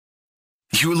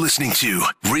You're listening to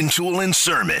Rintoul and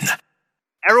Surman.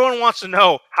 Everyone wants to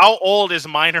know, how old is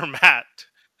Minor Matt?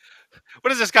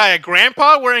 What is this guy, a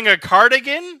grandpa wearing a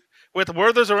cardigan with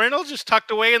Werther's Original just tucked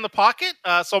away in the pocket?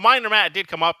 So Minor Matt did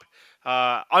come up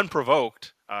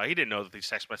unprovoked. He didn't know that these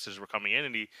text messages were coming in,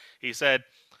 and he said,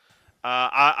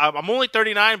 I'm only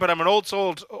 39, but I'm an old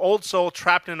soul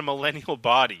trapped in a millennial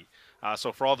body.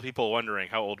 So for all the people wondering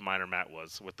how old Minor Matt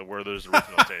was with the Werther's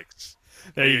Original takes.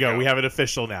 There you go. We have it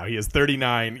official now. He is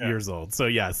 39 years old. So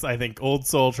yes, I think old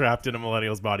soul trapped in a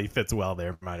millennial's body fits well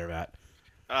there, Minor Matt.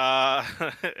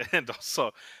 And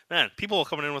also, man, people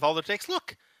coming in with all their takes.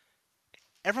 Look,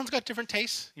 everyone's got different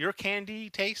tastes. Your candy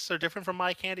tastes are different from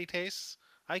my candy tastes.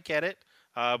 I get it.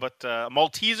 But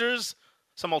Maltesers,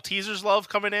 some Maltesers love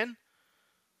coming in.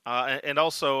 And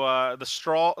also the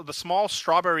small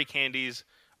strawberry candies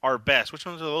are best. Which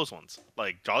ones are those ones?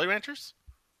 Like Jolly Ranchers?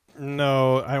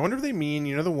 No, I wonder if they mean,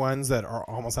 the ones that are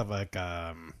almost have like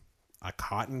a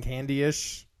cotton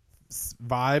candy-ish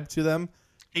vibe to them.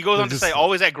 He goes on to say,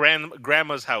 always at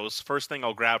grandma's house, first thing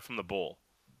I'll grab from the bowl.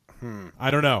 I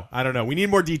don't know. We need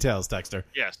more details, Texter.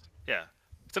 Yes, yeah.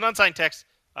 It's an unsigned text.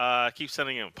 Keep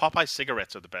sending him. Popeye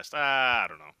cigarettes are the best. I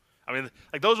don't know. I mean,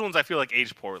 like those ones I feel like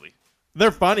age poorly.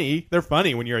 They're funny. They're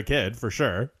funny when you're a kid, for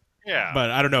sure. Yeah.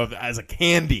 But I don't know if, as a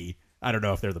candy, I don't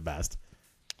know if they're the best.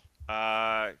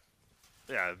 Yeah,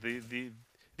 the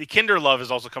Kinder love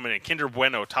is also coming in. Kinder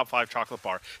Bueno, top 5 chocolate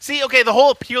bar. See, okay, the whole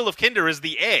appeal of Kinder is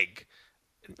the egg.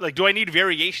 Like, do I need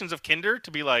variations of Kinder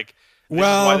to be like, this is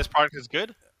why this product is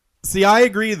good? See, I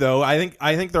agree, though. I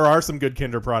think there are some good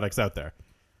Kinder products out there.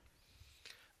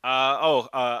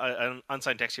 An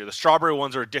unsigned text here. The strawberry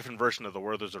ones are a different version of the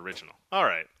Werther's Original. All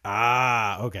right.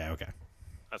 Okay.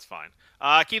 That's fine.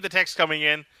 Keep the text coming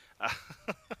in.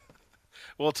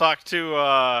 We'll talk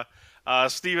to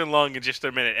Stephen Lung in just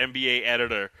a minute, NBA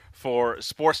editor for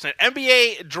Sportsnet.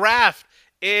 NBA draft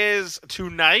is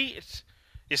tonight.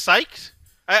 You psyched?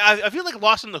 I feel like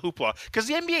lost in the hoopla because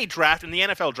the NBA draft and the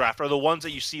NFL draft are the ones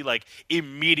that you see like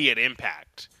immediate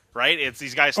impact, right? It's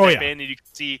these guys step in and you can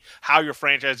see how your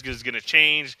franchise is going to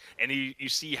change, and you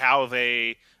see how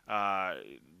they,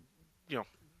 you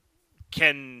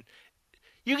can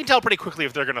tell pretty quickly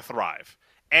if they're going to thrive.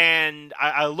 And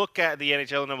I look at the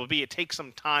NHL and MLB. It takes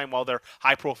some time while they're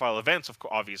high-profile events,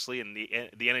 obviously. In the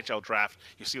NHL draft,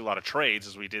 you see a lot of trades,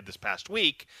 as we did this past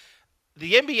week.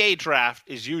 The NBA draft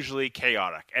is usually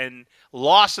chaotic and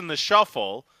lost in the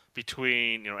shuffle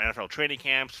between NFL training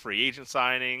camps, free agent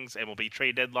signings, MLB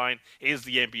trade deadline is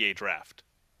the NBA draft.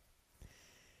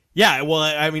 Yeah, well,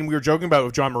 I mean, we were joking about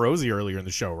with John Morosi earlier in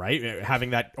the show, right? Having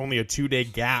that only a 2-day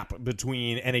gap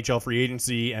between NHL free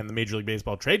agency and the Major League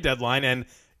Baseball trade deadline. And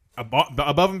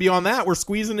above and beyond that, we're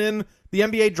squeezing in the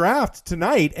NBA draft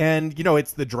tonight. And,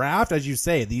 it's the draft, as you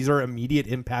say. These are immediate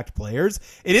impact players.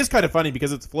 It is kind of funny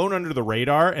because it's flown under the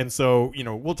radar. And so,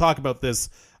 we'll talk about this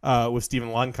with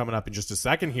Stephen Lung coming up in just a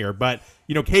second here. But,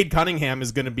 Cade Cunningham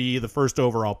is going to be the first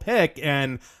overall pick.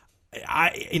 And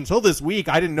until this week,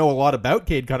 I didn't know a lot about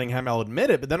Cade Cunningham, I'll admit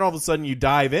it, but then all of a sudden you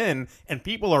dive in and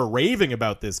people are raving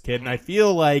about this kid, and I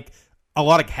feel like a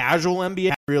lot of casual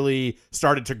NBA really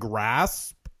started to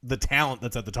grasp the talent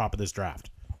that's at the top of this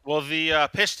draft. Well, the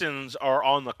Pistons are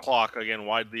on the clock, again,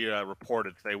 widely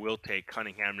reported they will take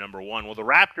Cunningham number 1. Well, the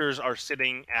Raptors are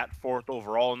sitting at 4th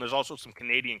overall, and there's also some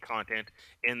Canadian content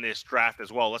in this draft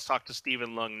as well. Let's talk to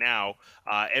Stephen Lung now,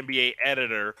 NBA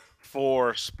editor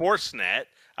for Sportsnet.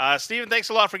 Stephen, thanks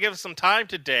a lot for giving us some time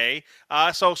today.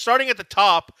 So starting at the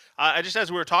top, just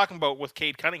as we were talking about with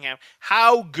Cade Cunningham,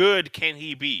 how good can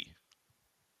he be?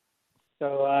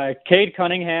 So Cade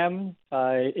Cunningham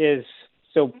is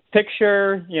so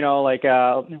picture he's like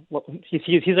a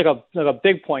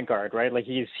big point guard, right? Like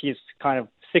he's kind of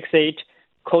 6'8",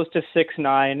 close to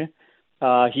 6'9".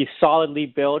 He's solidly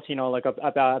built, like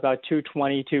about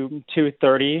 220 to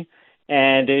 230,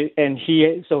 and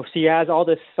he has all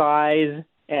this size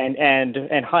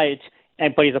and height,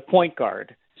 but he's a point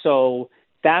guard. So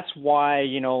that's why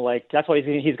he's going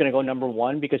to go number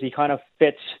 1, because he kind of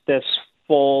fits this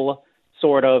full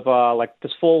sort of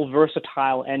this full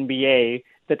versatile NBA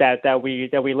that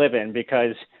we live in,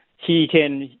 because he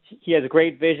has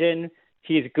great vision.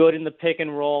 He's good in the pick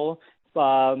and roll.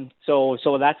 So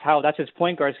that's his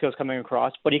point guard skills coming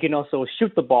across, but he can also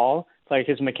shoot the ball. Like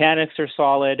his mechanics are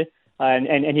solid.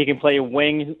 And he can play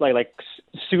wing like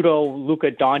pseudo Luka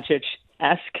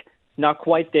Doncic-esque, not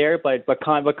quite there, but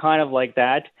kind of like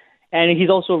that. And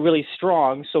he's also really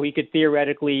strong, so he could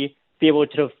theoretically be able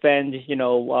to defend,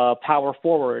 power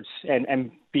forwards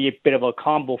and be a bit of a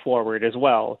combo forward as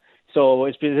well. So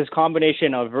it's this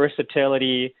combination of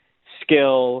versatility,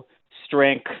 skill,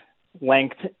 strength,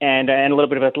 length and a little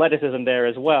bit of athleticism there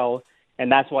as well,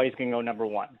 and that's why he's going to go number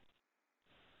one.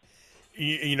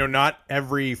 You know, not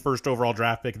every first overall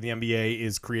draft pick in the NBA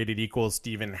is created equal,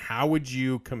 Stephen. How would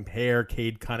you compare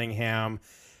Cade Cunningham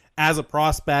as a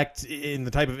prospect in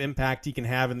the type of impact he can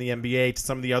have in the NBA to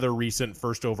some of the other recent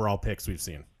first overall picks we've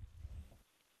seen?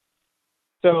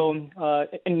 So,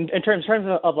 in terms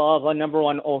of a number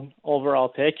one overall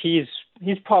pick, he's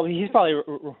probably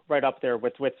right up there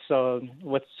with some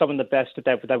of the best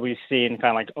that we've seen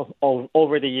kind of like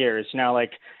over the years. Now,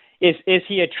 like, is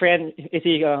he an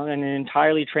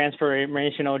entirely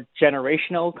transformational,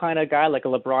 generational kind of guy like a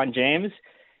LeBron James?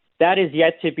 That is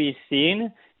yet to be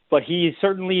seen, but he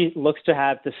certainly looks to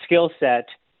have the skill set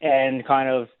and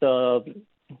at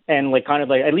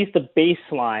least the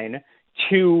baseline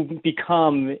to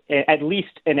become at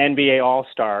least an NBA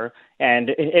All-Star. And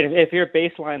if your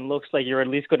baseline looks like you're at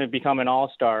least going to become an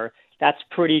All-Star, that's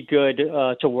pretty good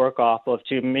to work off of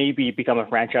to maybe become a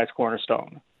franchise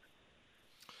cornerstone.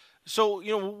 So,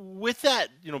 with that,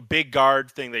 big guard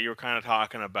thing that you were kind of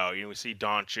talking about, we see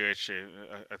Doncic,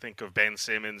 I think of Ben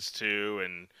Simmons too,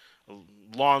 and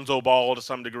Lonzo Ball to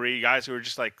some degree, guys who are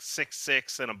just like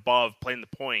 6'6" and above playing the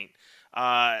point.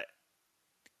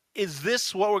 Is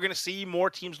this what we're going to see more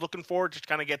teams looking for, to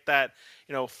kind of get that,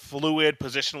 fluid,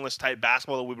 positionless type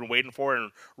basketball that we've been waiting for,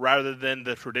 and rather than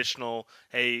the traditional,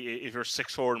 hey, if you're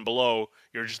 6'4" and below,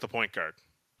 you're just a point guard?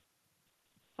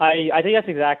 I think that's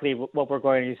exactly what we're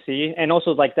going to see. And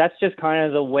also, like, that's just kind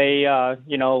of the way,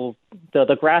 the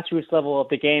grassroots level of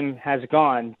the game has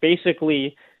gone.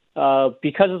 Basically,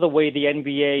 because of the way the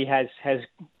NBA has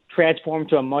transformed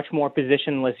to a much more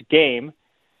positionless game,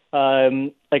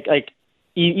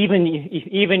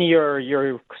 even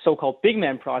your so-called big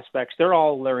man prospects, they're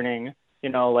all learning,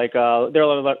 they're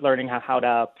learning how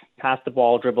to pass the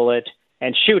ball, dribble it,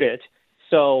 and shoot it.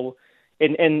 So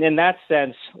in that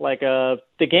sense,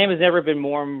 the game has never been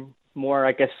more,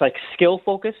 I guess, like skill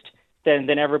focused than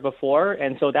ever before.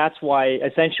 And so that's why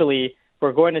essentially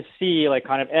we're going to see like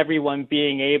kind of everyone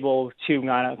being able to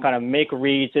kind of make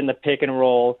reads in the pick and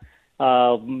roll.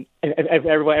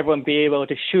 Everyone be able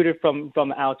to shoot it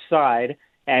from outside,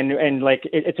 and like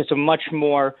it's just a much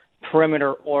more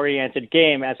perimeter oriented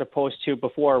game as opposed to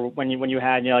before when you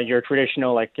had your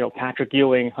traditional Patrick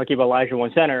Ewing, Hakeem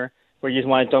Olajuwon center, where you just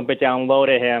want to dump it down low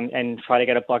to him and try to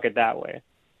get a bucket that way.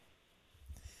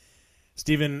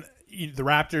 Stephen, the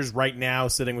Raptors right now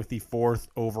sitting with the 4th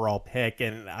overall pick,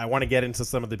 and I want to get into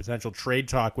some of the potential trade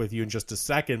talk with you in just a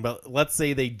second, but let's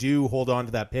say they do hold on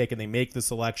to that pick and they make the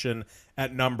selection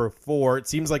at number 4. It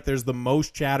seems like there's the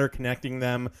most chatter connecting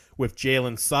them with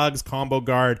Jalen Suggs, combo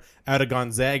guard out of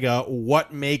Gonzaga.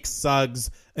 What makes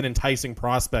Suggs an enticing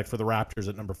prospect for the Raptors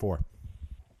at number 4?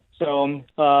 So,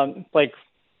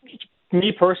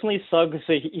 me personally, Suggs,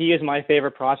 he is my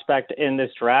favorite prospect in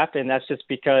this draft, and that's just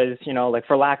because,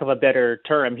 for lack of a better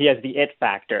term, he has the it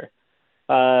factor.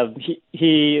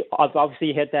 He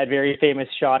obviously hit that very famous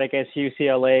shot against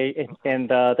UCLA in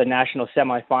the national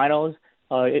semifinals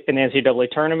in the NCAA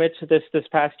tournament this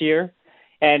past year,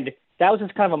 and that was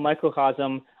just kind of a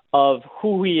microcosm of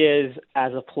who he is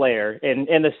as a player,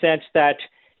 in the sense that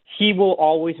he will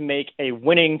always make a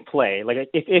winning play. Like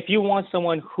if you want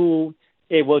someone who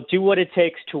it will do what it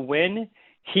takes to win,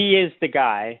 he is the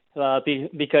guy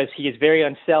because he is very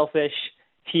unselfish.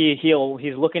 He'll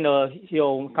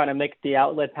kind of make the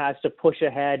outlet pass to push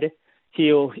ahead.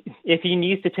 If he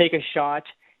needs to take a shot,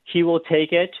 he will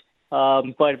take it.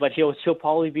 But he'll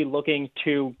probably be looking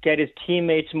to get his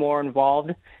teammates more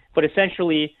involved. But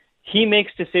essentially, he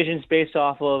makes decisions based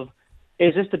off of,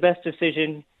 is this the best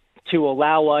decision to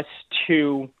allow us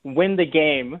to win the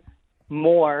game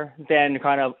more than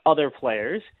kind of other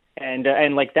players, and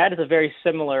like that is a very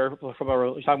similar talking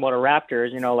about a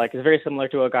Raptors, it's very similar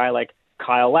to a guy like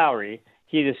Kyle Lowry.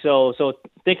 He is so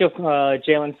think of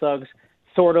Jalen Suggs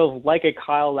sort of like a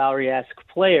Kyle Lowry-esque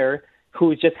player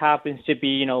who just happens to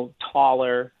be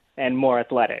taller and more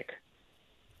athletic.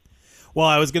 Well,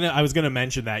 I was gonna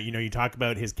mention that, you talk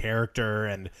about his character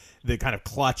and the kind of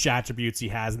clutch attributes he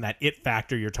has and that it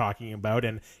factor you're talking about.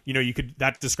 And,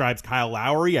 that describes Kyle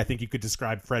Lowry. I think you could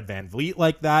describe Fred VanVleet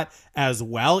like that as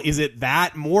well. Is it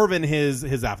that more than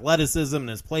his athleticism and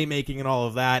his playmaking and all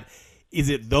of that? Is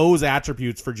it those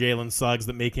attributes for Jalen Suggs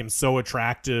that make him so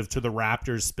attractive to the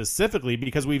Raptors specifically?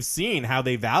 Because we've seen how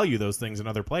they value those things in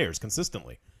other players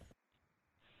consistently.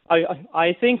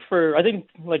 I think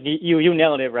like you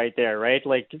nailed it right there, right?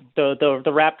 Like the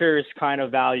Raptors kind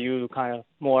of value kind of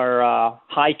more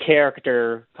high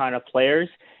character kind of players,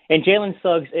 and Jalen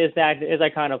Suggs is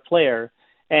that kind of player.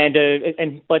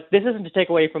 But this isn't to take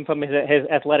away from his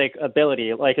athletic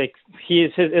ability. Like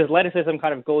his athleticism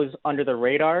kind of goes under the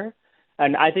radar,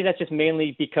 and I think that's just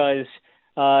mainly because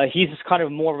he's kind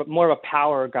of more of a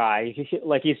power guy.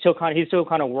 He's still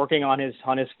kind of working on his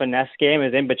finesse game,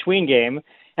 his in between game,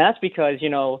 and that's because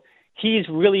he's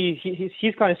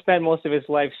kind of spent most of his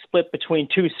life split between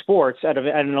two sports at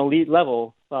an elite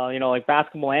level, like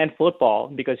basketball and football,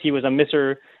 because he was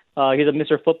he's a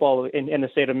Mr. Football in the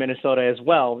state of Minnesota as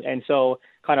well. And so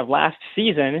kind of last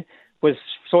season was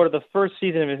sort of the first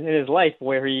season in his life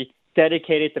where he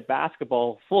dedicated to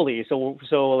basketball fully. So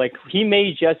like he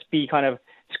may just be kind of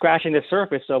scratching the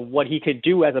surface of what he could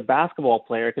do as a basketball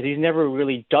player, because he's never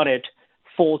really done it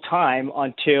full time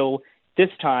until this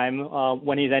time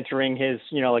when he's entering his,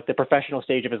 like the professional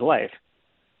stage of his life.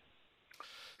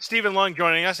 Stephen Lung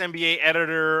joining us, NBA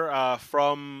editor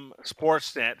from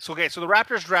Sportsnet. So the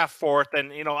Raptors draft fourth,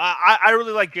 and I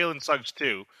really like Jalen Suggs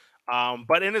too.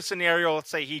 But in a scenario, let's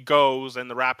say he goes and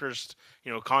the Raptors,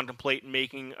 contemplate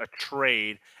making a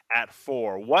trade at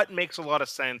 4. What makes a lot of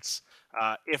sense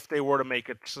if they were to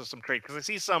make some trade? Because I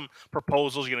see some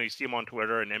proposals, you see them on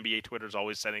Twitter, and NBA Twitter is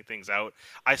always sending things out.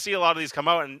 I see a lot of these come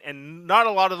out, and not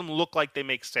a lot of them look like they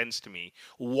make sense to me.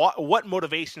 What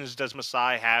motivations does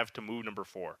Masai have to move number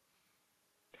 4?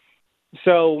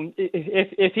 So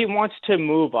if he wants to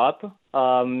move up,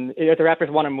 if the Raptors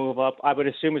want to move up, I would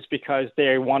assume it's because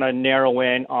they want to narrow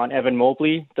in on Evan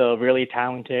Mobley, the really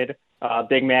talented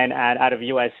big man out of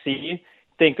USC.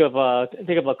 Think of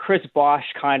a Chris Bosh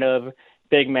kind of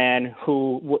big man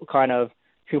who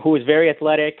is very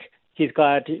athletic. He's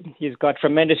got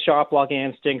tremendous shot blocking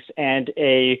instincts and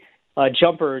a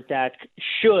jumper that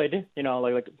should,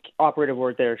 like operative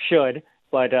word there, should,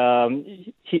 but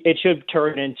it should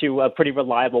turn into a pretty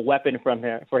reliable weapon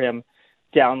for him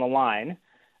down the line.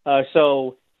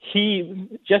 So he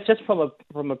just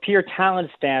from a pure talent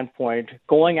standpoint,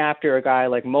 going after a guy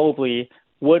like Mobley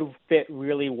would fit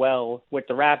really well with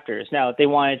the Raptors. Now, if they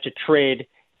wanted to trade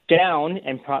down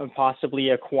and possibly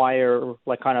acquire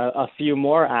like kind of a few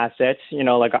more assets,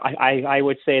 like I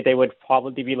would say they would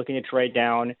probably be looking to trade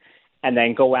down and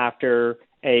then go after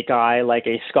a guy like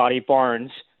a Scotty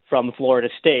Barnes from Florida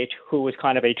State, who was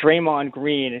kind of a Draymond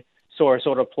Green sort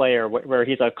of player, where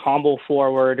he's a combo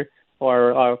forward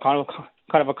or kind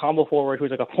of a combo forward who's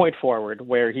like a point forward,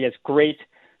 where he has great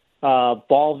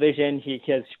ball vision. He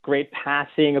has great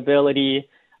passing ability.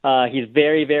 He's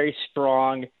very, very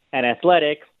strong and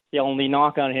athletic. The only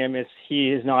knock on him is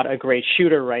he is not a great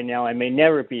shooter right now and may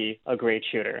never be a great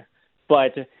shooter.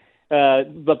 But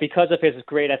because of his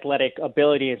great athletic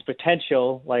ability and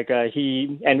potential,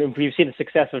 and we've seen the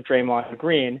success of Draymond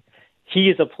Green, he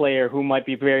is a player who might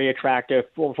be very attractive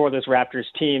for those Raptors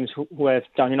teams who have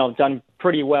done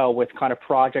pretty well with kind of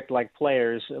project-like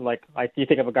players. You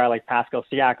think of a guy like Pascal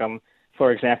Siakam,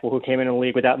 for example, who came in the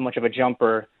league without much of a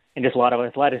jumper and just a lot of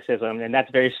athleticism, and that's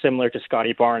very similar to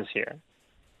Scotty Barnes here.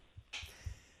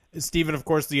 Stephen, of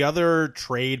course, the other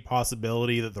trade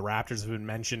possibility that the Raptors have been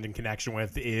mentioned in connection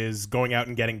with is going out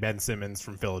and getting Ben Simmons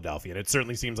from Philadelphia. And it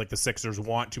certainly seems like the Sixers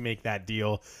want to make that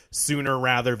deal sooner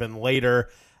rather than later.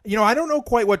 I don't know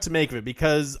quite what to make of it,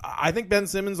 because I think Ben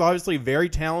Simmons is obviously a very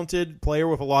talented player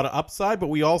with a lot of upside, but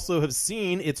we also have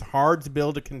seen it's hard to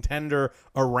build a contender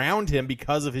around him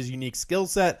because of his unique skill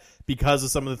set, because of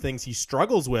some of the things he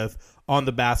struggles with on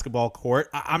the basketball court.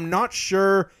 I'm not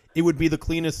sure it would be the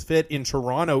cleanest fit in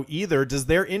Toronto either. Does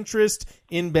their interest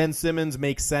in Ben Simmons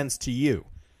make sense to you?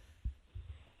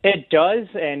 It does,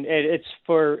 and it's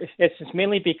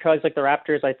mainly because the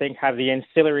Raptors, I think, have the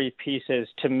ancillary pieces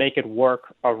to make it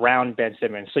work around Ben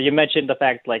Simmons. So you mentioned the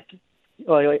fact,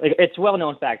 it's a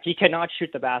well-known fact, he cannot shoot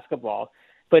the basketball,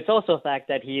 but it's also a fact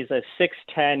that he's a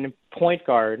 6'10" point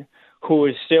guard who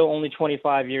is still only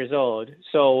 25 years old.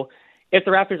 So if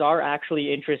the Raptors are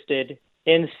actually interested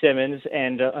in Simmons,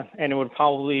 and it would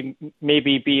probably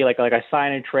maybe be like a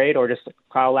sign and trade, or just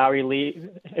Kyle Lowry leave.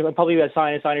 It would probably be a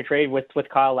sign and trade with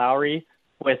Kyle Lowry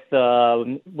with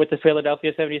the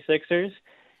Philadelphia 76ers.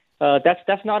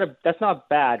 That's not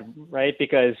bad, right?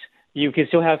 Because you can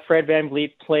still have Fred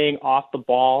VanVleet playing off the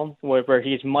ball, where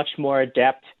he's much more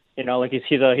adept. He's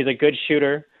a good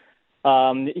shooter.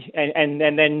 And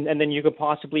then you could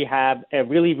possibly have a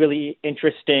really, really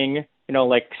interesting,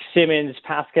 Simmons,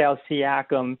 Pascal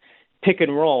Siakam pick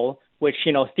and roll, which,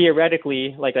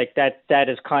 theoretically, that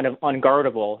is kind of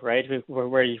unguardable, right?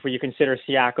 Where you consider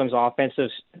Siakam's offensive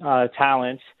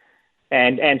talents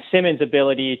and Simmons'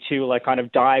 ability to kind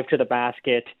of dive to the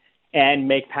basket and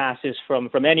make passes from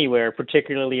anywhere,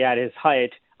 particularly at his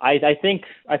height. I think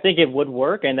it would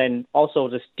work. And then also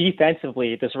just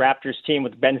defensively, this Raptors team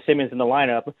with Ben Simmons in the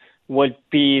lineup would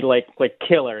be like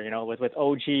killer. With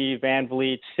OG, Van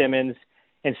Vliet, Simmons,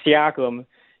 and Siakam,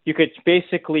 you could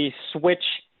basically switch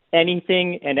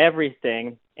anything and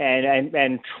everything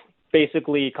and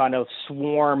basically kind of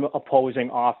swarm opposing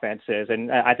offenses,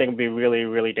 and I think it'd be really,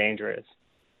 really dangerous.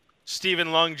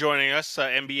 Stephen Lung joining us,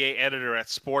 NBA editor at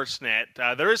Sportsnet.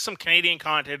 There is some Canadian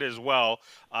content as well.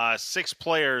 6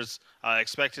 players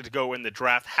expected to go in the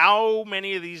draft. How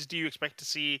many of these do you expect to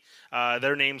see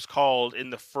their names called in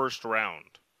the first round?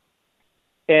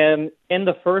 And in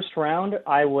the first round,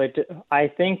 I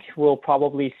think we'll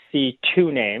probably see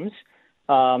 2 names,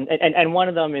 and one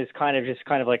of them is kind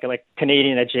of like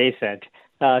Canadian adjacent.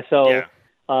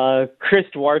 Chris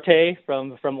Duarte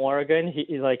from Oregon.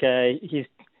 He's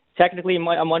technically a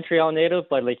Montreal native,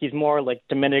 but he's more of a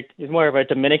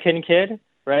Dominican kid,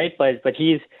 right? But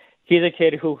he's a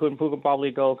kid who could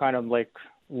probably go kind of like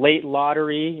late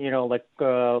lottery,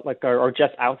 or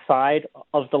just outside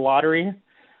of the lottery.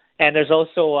 And there's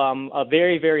also a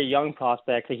very, very young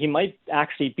prospect. He might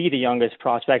actually be the youngest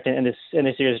prospect in this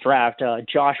year's draft,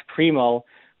 Josh Primo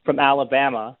from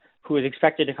Alabama, who is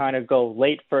expected to kind of go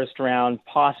late first round,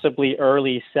 possibly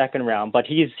early second round. But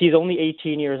he's only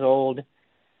 18 years old.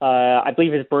 I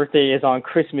believe his birthday is on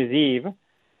Christmas Eve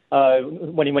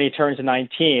when he turns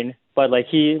 19. But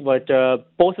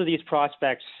both of these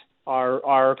prospects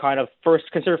are kind of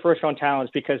considered first round talents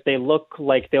because they look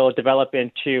like they'll develop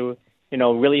into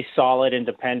really solid and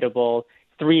dependable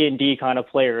 3-and-D kind of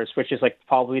players, which is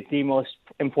probably the most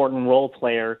important role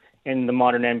player in the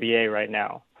modern NBA right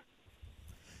now.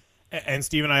 And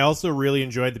Stephen, I also really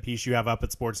enjoyed the piece you have up at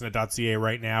sportsnet.ca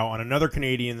right now on another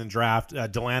Canadian in the draft,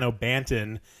 Delano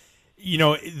Banton.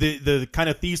 The kind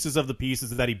of thesis of the piece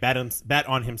is that he bet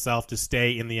on himself to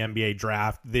stay in the NBA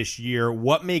draft this year.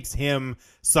 What makes him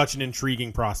such an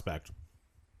intriguing prospect?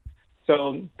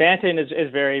 So Banton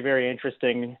is very, very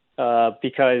interesting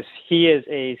because he is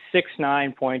a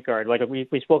 6'9" point guard. We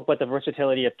spoke about the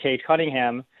versatility of Cade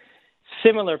Cunningham.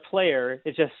 Similar player,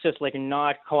 it's just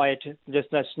not quite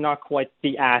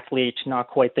the athlete, not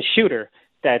quite the shooter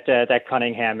that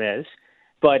Cunningham is.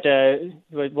 But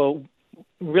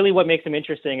really, what makes him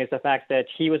interesting is the fact that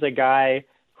he was a guy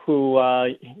who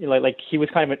he was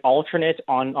kind of an alternate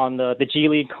on the G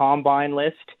League Combine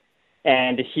list,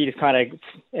 and he kind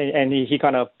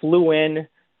of flew in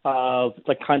kind of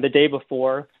the day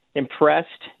before. Impressed,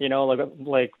 had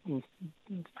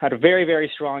a very,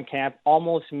 very strong camp,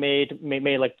 almost made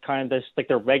kind of this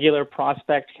their regular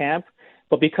prospect camp.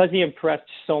 But because he impressed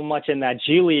so much in that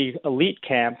G League elite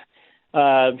camp,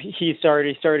 he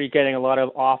started getting a lot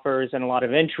of offers and a lot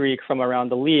of intrigue from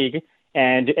around the league.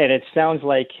 And it sounds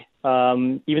like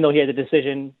even though he had a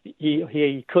decision,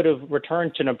 he could have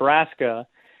returned to Nebraska.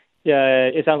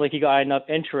 It sounds like he got enough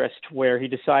interest where he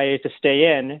decided to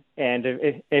stay in, and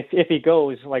if he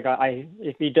goes,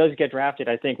 if he does get drafted,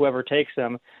 I think whoever takes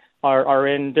him they're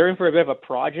in for a bit of a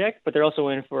project, but they're also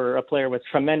in for a player with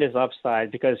tremendous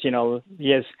upside because he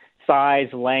has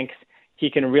size, length, he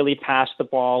can really pass the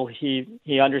ball, he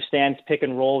understands pick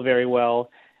and roll very well.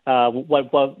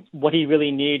 What he really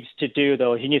needs to do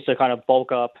though, he needs to kind of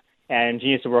bulk up and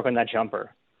he needs to work on that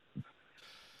jumper.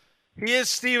 He is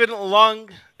Stephen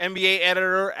Lung, NBA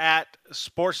editor at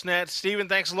Sportsnet. Stephen,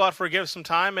 thanks a lot for giving us some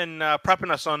time and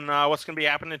prepping us on what's going to be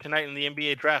happening tonight in the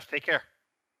NBA draft. Take care.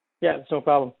 Yeah, it's no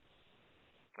problem.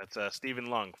 That's Stephen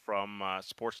Lung from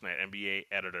Sportsnet, NBA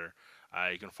editor.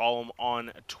 You can follow him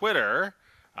on Twitter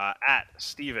at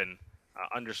Stephen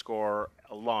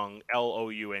 _Lung,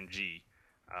 L-O-U-N-G.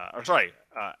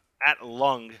 At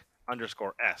Lung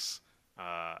 _S,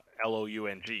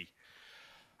 L-O-U-N-G.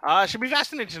 Should be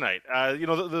fascinating tonight.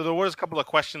 There was a couple of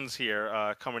questions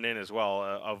here coming in as well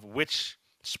of which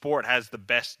sport has the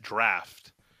best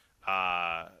draft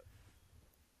as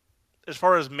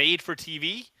far as made for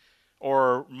TV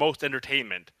or most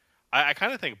entertainment. I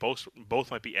kind of think both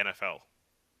might be NFL.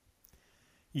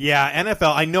 Yeah,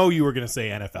 NFL. I know you were going to say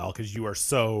NFL because you are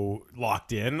so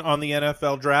locked in on the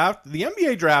NFL draft. The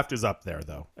NBA draft is up there,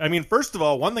 though. I mean, first of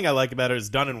all, one thing I like about it is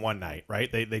done in one night, right?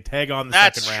 They tag on the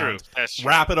second round,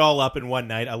 wrap it all up in one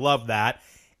night. I love that.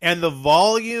 And the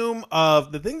volume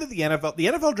of the thing that the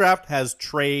NFL draft has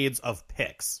trades of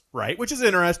picks, right? Which is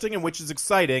interesting and which is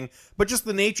exciting, but just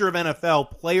the nature of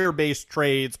NFL, player-based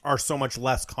trades are so much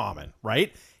less common,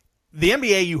 right? The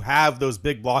NBA, you have those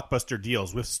big blockbuster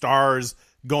deals with stars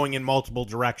going in multiple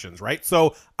directions, right?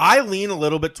 So I lean a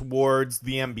little bit towards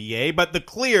the NBA, but the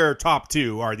clear top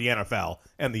two are the NFL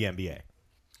and the NBA.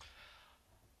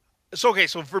 So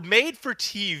for made for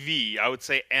TV, I would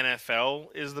say NFL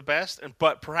is the best,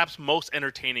 but perhaps most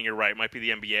entertaining, you're right, might be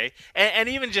the NBA. And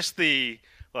even just the,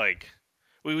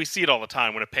 we see it all the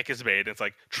time when a pick is made. It's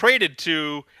like traded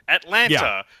to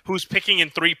Atlanta, who's picking in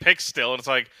 3 picks still, and it's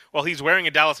like, well, he's wearing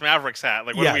a Dallas Mavericks hat.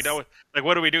 Like, what are we doing? Like,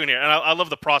 what are we doing here? And I love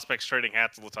the prospects trading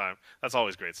hats all the time. That's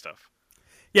always great stuff.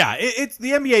 Yeah, it's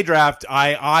the NBA draft.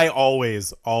 I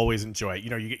always enjoy it.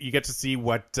 You get to see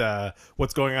what's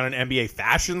going on in NBA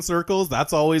fashion circles.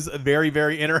 That's always very,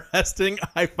 very interesting,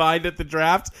 I find, at the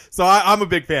draft. So I'm a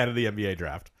big fan of the NBA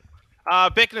draft.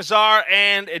 Bick Nazar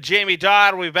and Jamie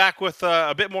Dodd will be back with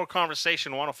a bit more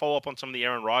conversation. I want to follow up on some of the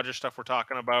Aaron Rodgers stuff we're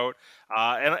talking about.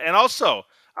 And also,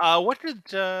 what did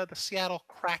the Seattle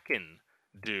Kraken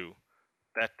do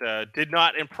that did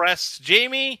not impress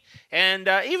Jamie and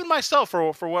even myself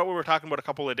for what we were talking about a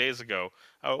couple of days ago?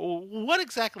 What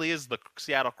exactly is the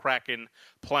Seattle Kraken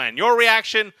plan? Your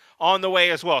reaction on the way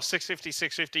as well. 650,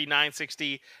 650,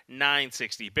 960,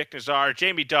 960. Bick Nazar,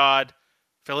 Jamie Dodd,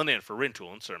 filling in for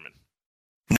Rintoul and Surman.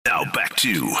 Now back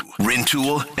to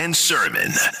Rintoul and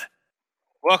Surman.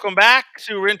 Welcome back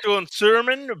to Rintoul and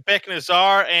Surman. Bick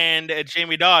Nazar and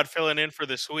Jamie Dodd filling in for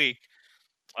this week.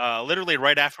 Literally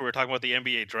right after we were talking about the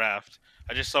NBA draft,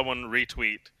 I just saw someone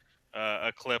retweet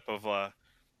a clip of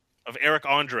Eric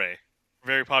Andre,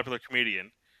 very popular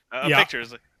comedian.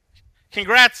 Pictures.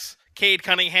 Congrats, Cade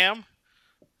Cunningham.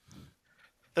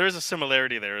 There is a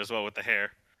similarity there as well with the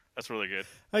hair. That's really good.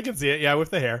 I can see it. Yeah,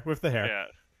 with the hair. Yeah.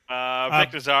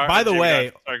 Bick Nazar. By the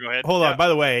way, sorry, go ahead. Hold on. By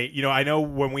the way, I know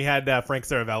when we had Frank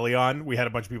Saravelli on, we had a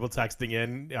bunch of people texting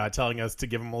in telling us to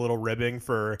give him a little ribbing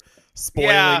for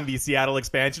spoiling the Seattle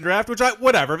expansion draft, which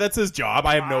whatever, that's his job.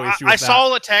 I have no issue with that. I saw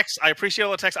all the texts. I appreciate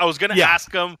all the texts. I was going to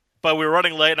ask him, but we were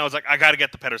running late, and I was like, I got to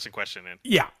get the Pedersen question in.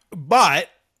 Yeah, but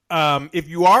if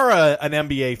you are an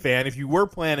NBA fan, if you were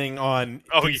planning on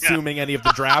consuming any of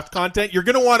the draft content, you're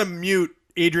going to want to mute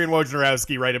Adrian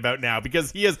Wojnarowski right about now,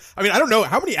 because he is, I don't know,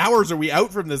 how many hours are we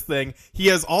out from this thing? He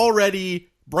has already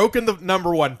broken the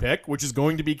number 1 pick, which is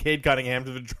going to be Cade Cunningham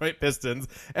to the Detroit Pistons.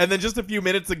 And then just a few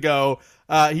minutes ago,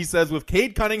 he says, with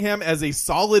Cade Cunningham as a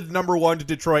solid number 1 to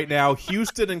Detroit now,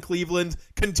 Houston and Cleveland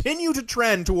continue to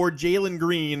trend toward Jalen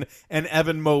Green and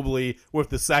Evan Mobley with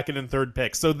the 2nd and 3rd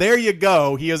picks. So there you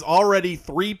go. He is already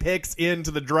 3 picks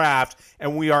into the draft,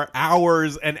 and we are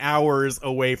hours and hours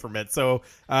away from it. So,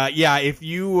 if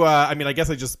you, I guess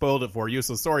I just spoiled it for you,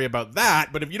 so sorry about that.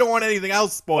 But if you don't want anything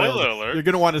else spoiled, you're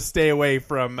going to want to stay away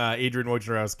from Adrian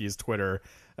Wojnarowski's Twitter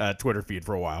feed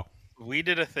for a while. We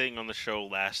did a thing on the show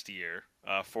last year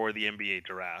for the NBA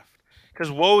draft, because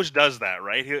Woj does that,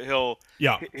 right? He'll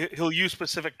use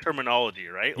specific terminology,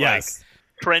 right? Yes.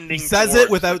 Like trending. He says it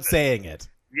without saying it.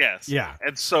 Yes. Yeah.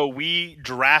 And so we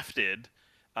drafted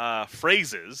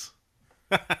phrases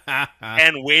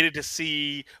and waited to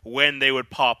see when they would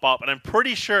pop up. And I'm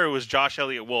pretty sure it was Josh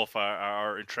Elliott Wolf,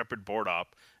 our intrepid board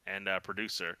op and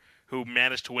producer, who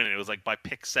managed to win it. It was like by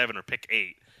pick 7 or pick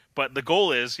 8. But the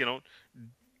goal is,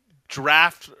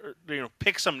 draft,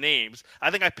 pick some names.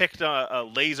 I think I picked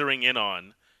lasering in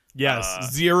on. Yes,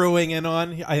 zeroing in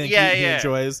on. I think he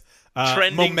enjoys.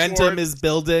 Momentum is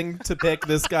building to pick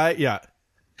this guy. Yeah.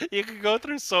 You can go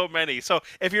through so many. So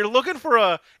if you're looking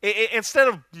for instead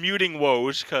of muting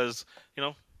Woj, because,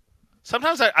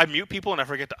 sometimes I mute people and I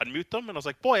forget to unmute them. And I was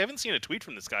like, boy, I haven't seen a tweet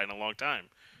from this guy in a long time.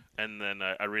 And then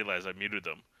I realized I muted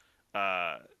them.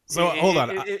 So hold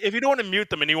on. If you don't want to mute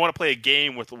them and you want to play a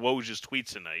game with Woj's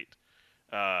tweets tonight,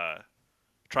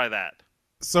 try that.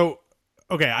 So,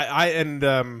 okay,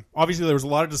 obviously there was a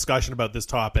lot of discussion about this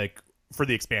topic for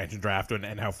the expansion draft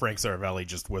and how Frank Saravelli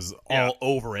just was all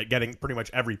over it, getting pretty much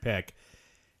every pick.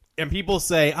 And people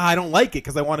say, I don't like it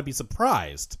because I want to be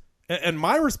surprised. And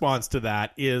my response to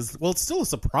that is, well, it's still a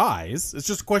surprise. It's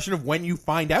just a question of when you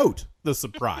find out the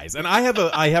surprise. And I have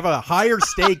a higher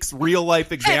stakes real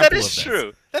life example that is of this.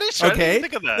 True. That is true. Okay. I didn't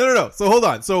think of that. No. So hold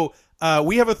on. So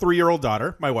we have a 3-year-old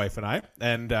daughter, my wife and I,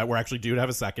 and we're actually due to have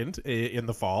a second in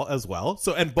the fall as well.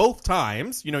 So, and both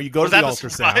times, you go to the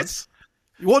ultrasound.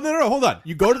 Well, no, hold on.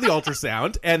 You go to the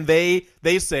ultrasound, and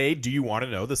they say, do you want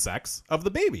to know the sex of the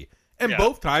baby? And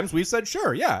both times we said,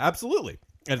 sure, yeah, absolutely.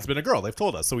 And it's been a girl. They've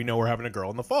told us. So we know we're having a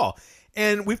girl in the fall.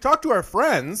 And we've talked to our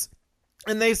friends,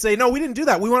 and they say, no, we didn't do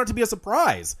that. We want it to be a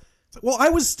surprise. Well, I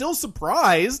was still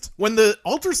surprised when the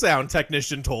ultrasound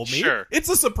technician told me. Sure. It's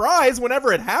a surprise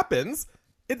whenever it happens.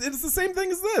 It's the same thing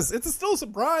as this. It's still a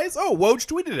surprise. Oh, Woj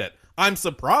tweeted it. I'm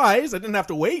surprised. I didn't have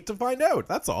to wait to find out.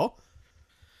 That's all.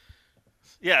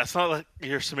 Yeah, it's not like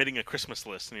you're submitting a Christmas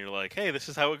list and you're like, hey, this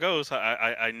is how it goes.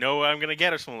 I know I'm going to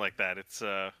get or something like that. It's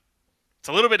a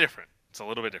little bit different.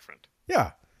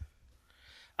 Yeah.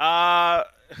 That's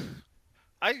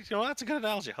a good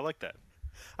analogy. I like that.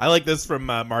 I like this from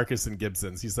Marcus and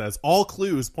Gibson's. He says, all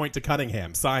clues point to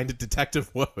Cunningham, signed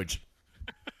Detective Woj.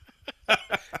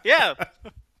 Yeah.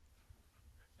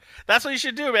 That's what you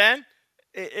should do, man.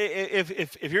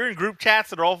 If you're in group chats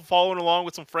that are all following along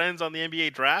with some friends on the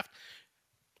NBA draft,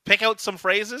 pick out some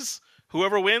phrases.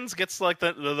 Whoever wins gets like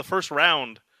the first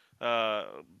round.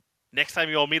 Next time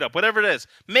you all meet up, whatever it is,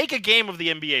 make a game of the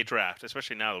NBA draft.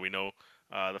 Especially now that we know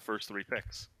the first 3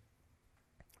 picks.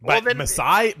 But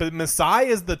Masai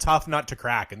is the tough nut to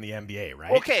crack in the NBA,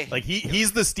 right? Okay, like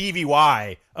he's the Stevie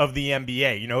Y of the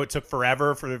NBA. You know, it took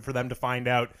forever for them to find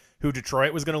out who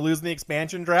Detroit was going to lose in the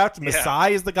expansion draft.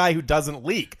 Masai is the guy who doesn't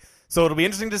leak. So it'll be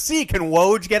interesting to see, can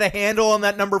Woj get a handle on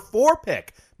that number 4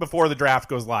 pick before the draft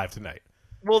goes live tonight?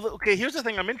 Well, okay, here's the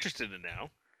thing I'm interested in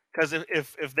now. Because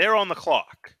if they're on the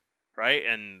clock, right,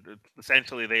 and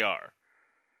essentially they are,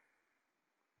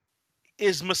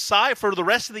 is Masai, for the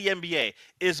rest of the NBA,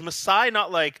 is Masai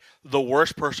not like the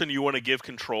worst person you want to give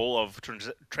control of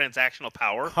transactional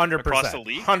power 100%, across the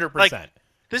league? 100%. Like,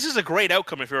 this is a great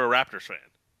outcome if you're a Raptors fan.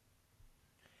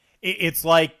 It's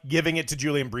like giving it to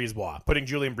Julien Brisebois, putting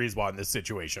Julien Brisebois in this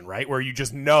situation, right? Where you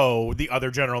just know the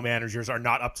other general managers are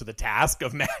not up to the task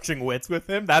of matching wits with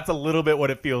him. That's a little bit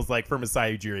what it feels like for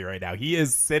Masai Ujiri right now. He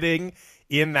is sitting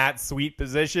in that sweet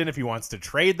position. If he wants to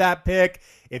trade that pick,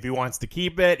 if he wants to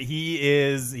keep it,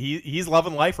 he's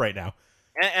loving life right now.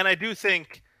 And I do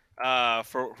think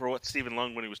for what Stephen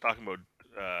Lung, when he was talking about,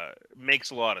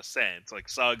 makes a lot of sense. Like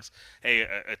Suggs, hey,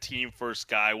 a team first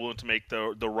guy willing to make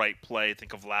the right play.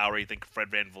 Think of Lowry, think of Fred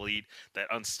VanVleet, that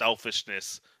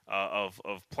unselfishness of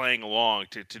playing along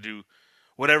to do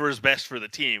whatever is best for the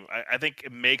team. I think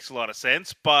it makes a lot of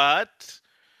sense, but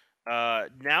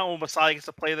now Masai gets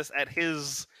to play this at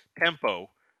his tempo.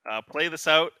 Play this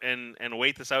out and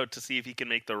wait this out to see if he can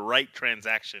make the right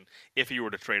transaction if he were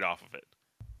to trade off of it.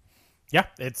 Yeah,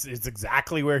 it's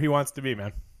exactly where he wants to be,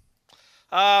 man.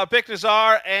 Bick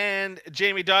Nazar and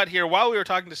Jamie Dodd here. While we were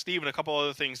talking to Steven, a couple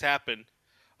other things happened.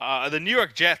 The New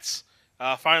York Jets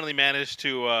finally managed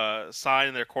to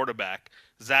sign their quarterback,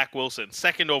 Zach Wilson,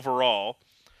 2nd overall.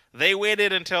 They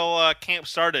waited until camp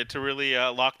started to really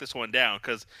lock this one down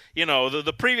because, you know,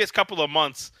 the previous couple of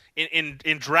months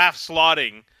in draft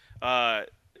slotting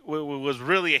was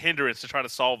really a hindrance to try to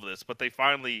solve this. But they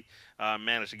finally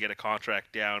managed to get a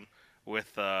contract down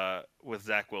with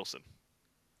Zach Wilson.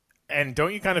 And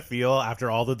don't you kind of feel, after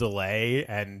all the delay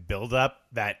and buildup,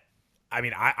 that, I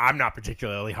mean, I'm not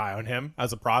particularly high on him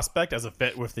as a prospect, as a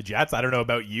fit with the Jets. I don't know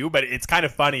about you, but it's kind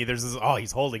of funny. There's this,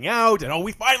 he's holding out, and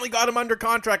we finally got him under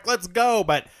contract. Let's go.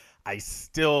 But I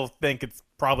still think it's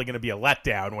probably going to be a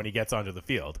letdown when he gets onto the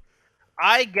field.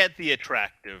 I get the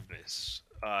attractiveness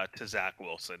to Zach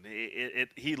Wilson.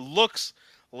 He looks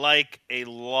like a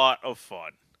lot of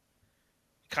fun.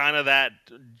 Kind of that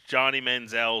Johnny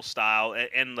Manziel style,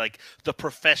 and like the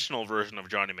professional version of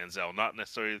Johnny Manziel, not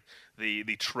necessarily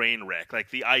the train wreck, like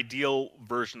the ideal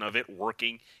version of it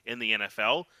working in the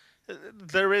NFL.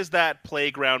 There is that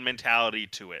playground mentality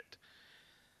to it.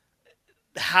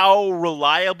 How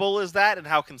reliable is that, and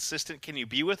how consistent can you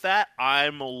be with that?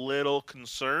 I'm a little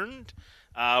concerned,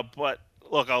 but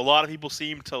look, a lot of people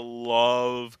seem to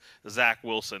love Zach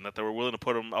Wilson, that they were willing to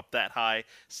put him up that high,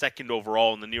 2nd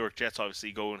overall, and the New York Jets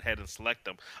obviously go ahead and select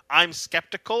him. I'm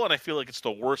skeptical, and I feel like it's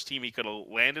the worst team he could have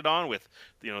landed on with,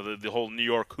 you know, the whole New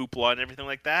York hoopla and everything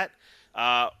like that.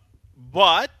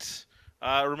 But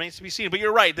it remains to be seen. But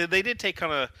you're right; they did take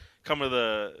some of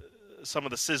the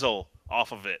sizzle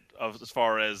off of it, as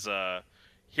far as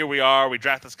here we are, we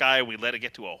draft this guy, we let it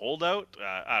get to a holdout.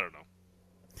 I don't know.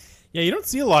 Yeah, you don't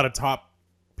see a lot of top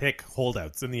pick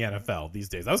holdouts in the NFL these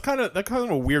days. That was kind of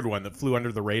a weird one that flew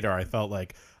under the radar. I felt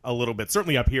like a little bit,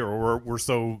 certainly up here where we're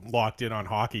so locked in on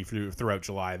hockey throughout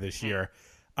July this year.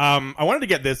 I wanted to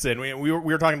get this in. We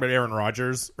were talking about Aaron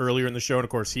Rodgers earlier in the show, and of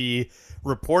course he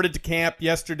reported to camp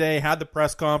yesterday, had the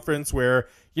press conference where,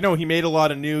 you know, he made a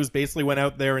lot of news, basically went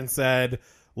out there and said,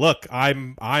 look, I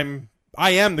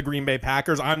am the Green Bay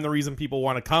Packers. I'm the reason people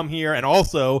want to come here. And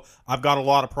also, I've got a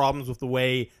lot of problems with the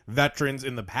way veterans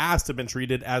in the past have been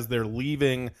treated as they're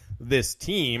leaving this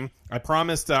team. I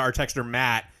promised our texter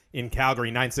Matt in Calgary,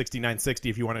 960,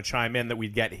 if you want to chime in, that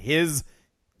we'd get his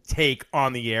take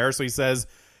on the air. So he says,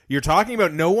 you're talking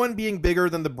about no one being bigger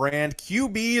than the brand.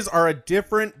 QBs are a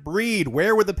different breed.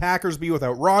 Where would the Packers be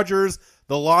without Rodgers?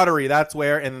 The lottery, that's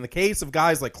where. And in the case of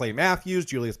guys like Clay Matthews,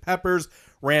 Julius Peppers,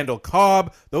 Randall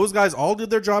Cobb, those guys all did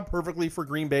their job perfectly for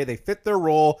Green Bay. They fit their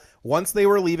role. Once they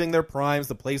were leaving their primes,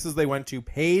 the places they went to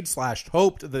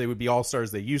paid/hoped that they would be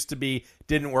all-stars they used to be.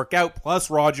 Didn't work out. Plus,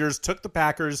 Rodgers took the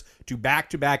Packers to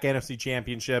back-to-back NFC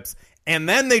championships And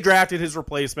then they drafted his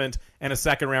replacement and a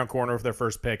second-round corner with their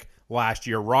first pick last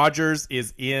year. Rodgers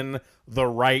is in the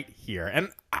right here. And,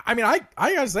 I mean, I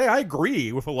gotta say, I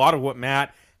agree with a lot of what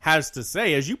Matt has to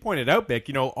say. As you pointed out, Vic,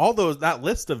 that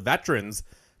list of veterans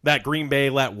that Green Bay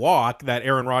let walk that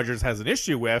Aaron Rodgers has an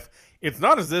issue with, it's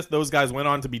not as if those guys went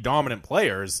on to be dominant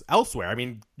players elsewhere. I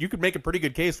mean, you could make a pretty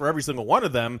good case for every single one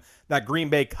of them that Green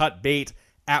Bay cut bait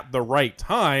at the right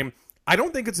time. I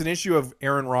don't think it's an issue of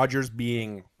Aaron Rodgers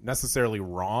being necessarily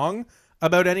wrong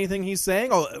about anything he's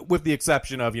saying, with the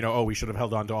exception of, we should have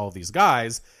held on to all of these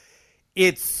guys.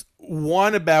 It's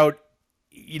one about,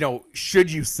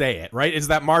 should you say it, right? Is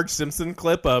that Marge Simpson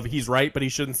clip of he's right, but he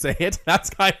shouldn't say it? That's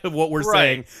kind of what we're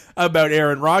saying about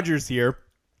Aaron Rodgers here.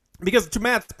 Because to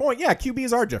Matt's point, yeah,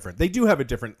 QBs are different. They do have a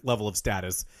different level of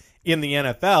status in the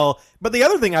NFL. But the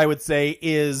other thing I would say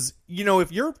is,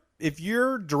 if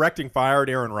you're directing fire at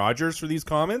Aaron Rodgers for these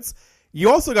comments,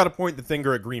 you also got to point the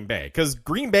finger at Green Bay, because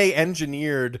Green Bay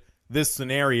engineered this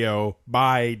scenario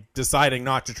by deciding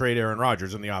not to trade Aaron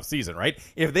Rodgers in the offseason, right?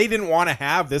 If they didn't want to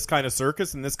have this kind of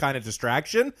circus and this kind of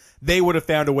distraction, they would have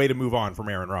found a way to move on from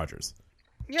Aaron Rodgers.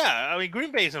 Yeah, I mean,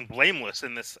 Green Bay isn't blameless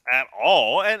in this at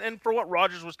all. And for what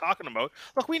Rodgers was talking about,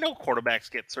 look, we know quarterbacks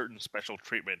get certain special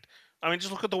treatment. I mean,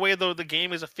 just look at the way the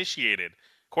game is officiated.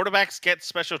 Quarterbacks get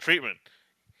special treatment.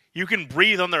 You can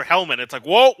breathe on their helmet. It's like,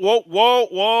 whoa, whoa, whoa,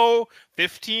 whoa,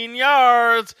 15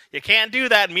 yards. You can't do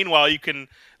that. Meanwhile, you can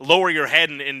lower your head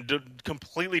and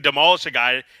completely demolish a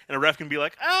guy, and a ref can be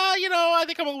like, I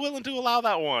think I'm willing to allow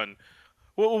that one.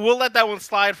 We'll let that one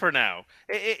slide for now.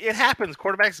 It happens.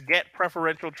 Quarterbacks get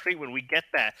preferential treatment. We get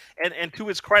that. And to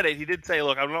his credit, he did say,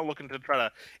 look, I'm not looking to try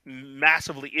to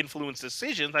massively influence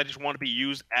decisions. I just want to be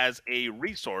used as a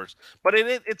resource. But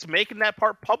it's making that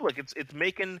part public. It's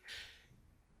making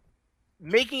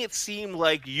it seem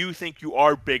like you think you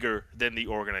are bigger than the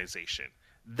organization.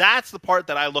 That's the part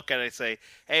that I look at and I say,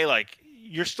 hey, like,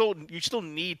 you still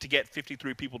need to get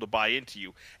 53 people to buy into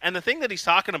you. And the thing that he's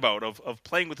talking about of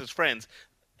playing with his friends,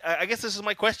 I guess this is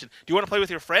my question. Do you want to play with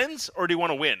your friends or do you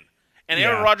want to win? And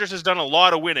Aaron Rodgers has done a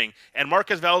lot of winning. And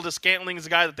Marquez Valdes-Scantling is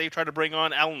a guy that they've tried to bring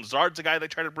on. Alan Lazard's a guy they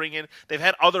tried to bring in. They've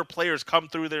had other players come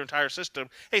through their entire system.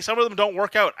 Hey, some of them don't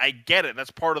work out. I get it. That's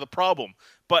part of the problem.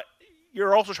 But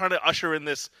you're also trying to usher in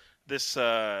this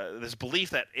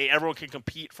belief that everyone can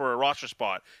compete for a roster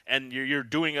spot, and you're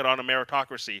doing it on a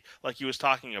meritocracy like he was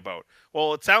talking about.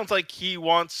 Well, it sounds like he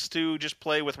wants to just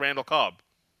play with Randall Cobb,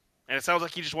 and it sounds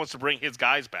like he just wants to bring his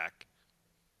guys back.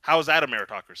 How is that a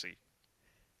meritocracy?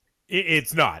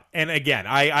 It's not. And again,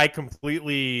 I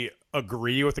completely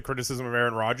agree with the criticism of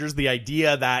Aaron Rodgers. The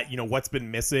idea that, what's been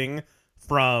missing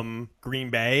from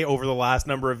Green Bay over the last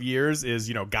number of years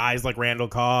is, guys like Randall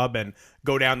Cobb and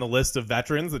go down the list of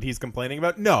veterans that he's complaining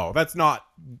about. No,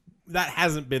 that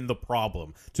hasn't been the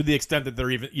problem to the extent that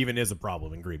there even is a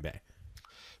problem in Green Bay.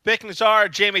 Vic Nazar,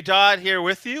 Jamie Dodd here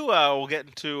with you. We'll get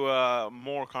into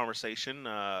more conversation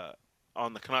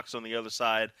on the Canucks on the other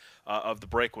side of the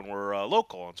break when we're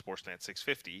local on Sportsnet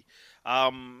 650.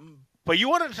 But you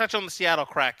wanted to touch on the Seattle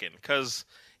Kraken because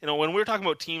when we were talking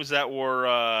about teams that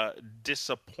were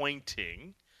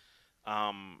disappointing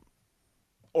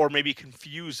or maybe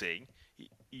confusing,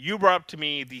 you brought up to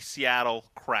me the Seattle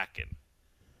Kraken.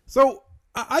 So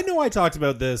I know I talked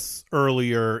about this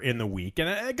earlier in the week, and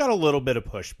I got a little bit of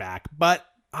pushback, but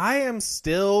I am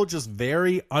still just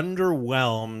very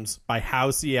underwhelmed by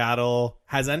how Seattle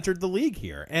has entered the league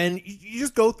here. And you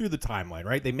just go through the timeline,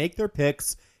 right? They make their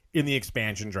picks in the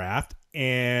expansion draft,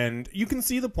 and you can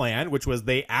see the plan, which was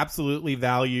they absolutely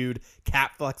valued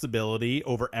cap flexibility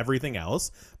over everything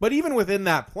else. But even within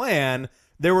that plan,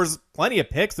 there was plenty of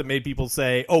picks that made people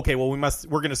say, okay, well,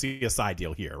 we're going to see a side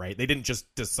deal here, right? They didn't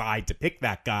just decide to pick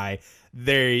that guy.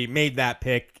 They made that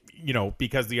pick,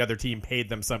 because the other team paid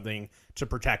them something to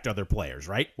protect other players,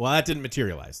 right? Well, that didn't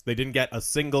materialize. They didn't get a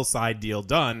single side deal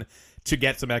done to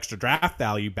get some extra draft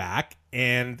value back,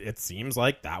 and it seems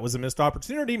like that was a missed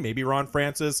opportunity. Maybe Ron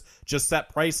Francis just set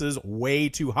prices way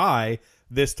too high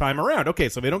this time around. Okay,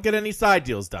 so they don't get any side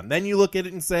deals done. Then you look at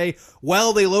it and say,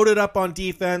 well, they loaded up on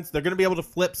defense. They're going to be able to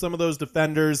flip some of those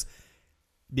defenders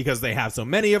because they have so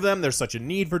many of them. There's such a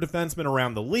need for defensemen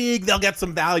around the league. They'll get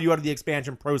some value out of the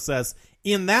expansion process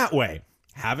in that way.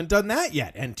 Haven't done that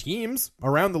yet. And teams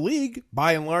around the league,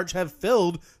 by and large, have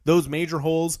filled those major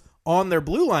holes on their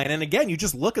blue line. And again, you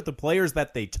just look at the players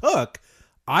that they took.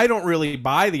 I don't really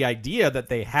buy the idea that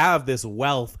they have this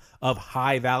wealth of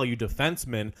high-value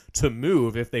defensemen to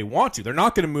move if they want to. They're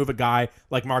not going to move a guy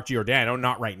like Mark Giordano,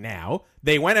 not right now.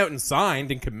 They went out and signed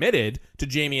and committed to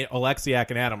Jamie Oleksiak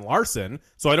and Adam Larson,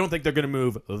 so I don't think they're going to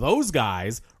move those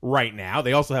guys right now.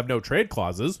 They also have no trade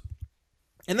clauses.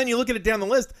 And then you look at it down the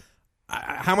list.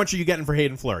 How much are you getting for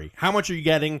Hayden Fleury? How much are you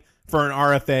getting for an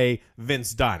RFA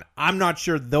Vince Dunn? I'm not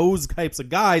sure those types of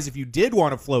guys, if you did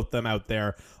want to float them out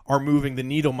there, are moving the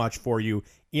needle much for you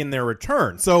in their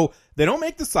return. So they don't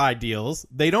make the side deals.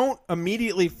 They don't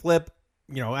immediately flip.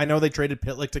 I know they traded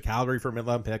Pitlick to Calgary for a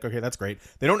mid-round pick. Okay, that's great.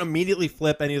 They don't immediately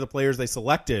flip any of the players they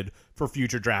selected for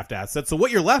future draft assets. So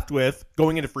what you're left with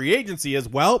going into free agency is,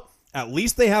 well, at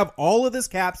least they have all of this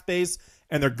cap space,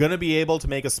 and they're going to be able to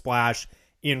make a splash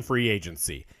in free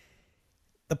agency.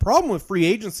 The problem with free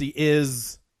agency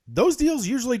is those deals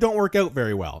usually don't work out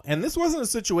very well. And this wasn't a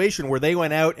situation where they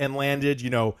went out and landed,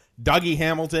 Dougie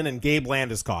Hamilton and Gabe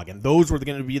Landeskog, and those were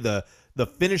going to be the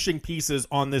finishing pieces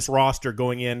on this roster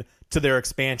going in to their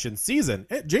expansion season.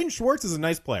 Jaden Schwartz is a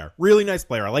nice player, really nice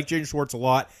player. I like Jaden Schwartz a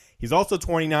lot. He's also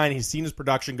 29. He's seen his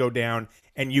production go down,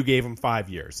 and you gave him 5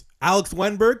 years. Alex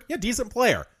Wenberg, decent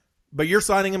player. But you're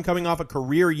signing him coming off a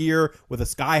career year with a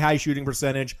sky-high shooting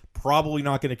percentage, probably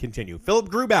not going to continue. Philip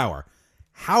Grubauer,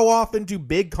 how often do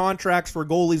big contracts for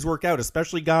goalies work out,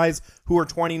 especially guys who are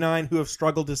 29 who have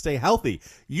struggled to stay healthy?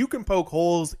 You can poke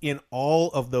holes in all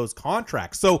of those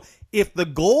contracts. So if the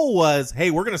goal was, hey,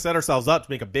 we're going to set ourselves up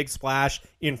to make a big splash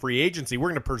in free agency, we're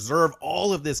going to preserve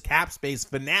all of this cap space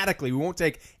fanatically, we won't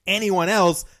take anyone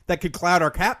else that could cloud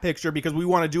our cap picture because we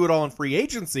want to do it all in free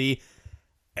agency.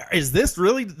 Is this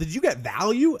really, did you get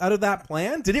value out of that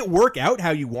plan? Did it work out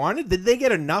how you wanted? Did they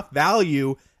get enough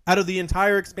value out of the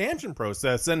entire expansion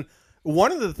process? And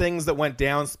one of the things that went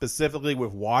down specifically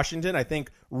with Washington, I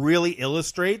think really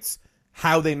illustrates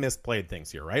how they misplayed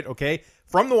things here, right? Okay.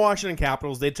 From the Washington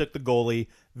Capitals, they took the goalie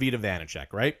Vita Vanacek,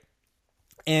 right?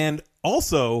 And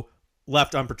also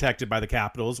left unprotected by the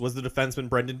Capitals was the defenseman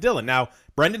Brendan Dillon. Now,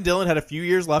 Brendan Dillon had a few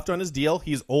years left on his deal.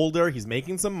 He's older. He's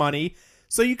making some money.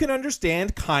 So you can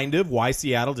understand kind of why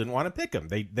Seattle didn't want to pick him.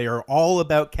 They are all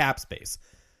about cap space.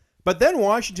 But then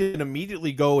Washington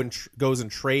immediately goes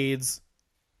and trades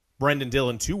Brendan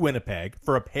Dillon to Winnipeg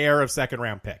for a pair of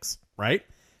second-round picks, right?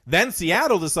 Then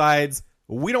Seattle decides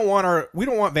we don't want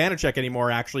Vanacek anymore,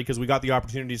 actually, because we got the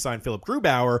opportunity to sign Philip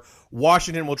Grubauer.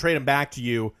 Washington will trade him back to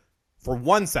you for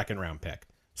 1 second-round pick.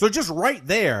 So just right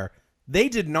there, they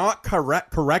did not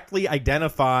correctly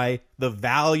identify the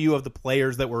value of the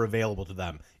players that were available to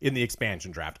them in the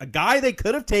expansion draft. A guy they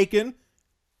could have taken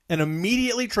and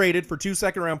immediately traded for 2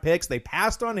 second-round picks. They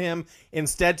passed on him,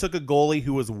 instead took a goalie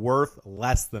who was worth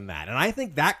less than that. And I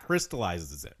think that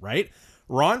crystallizes it, right?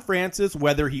 Ron Francis,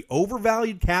 whether he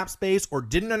overvalued cap space or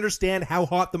didn't understand how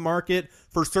hot the market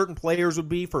for certain players would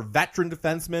be for veteran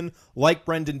defensemen like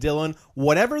Brendan Dillon,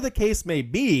 whatever the case may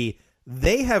be,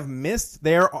 they have missed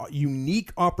their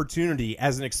unique opportunity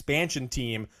as an expansion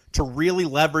team to really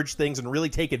leverage things and really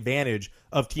take advantage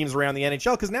of teams around the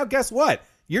NHL. Because now, guess what?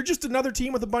 You're just another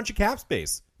team with a bunch of cap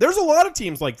space. There's a lot of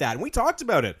teams like that, and we talked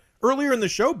about it earlier in the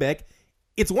show, Bick.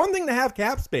 It's one thing to have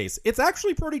cap space. It's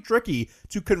actually pretty tricky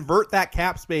to convert that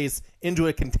cap space into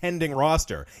a contending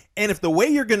roster. And if the way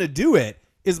you're going to do it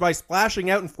is by splashing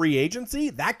out in free agency,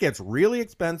 that gets really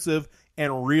expensive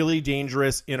and really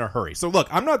dangerous in a hurry. So look,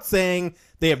 I'm not saying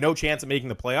they have no chance of making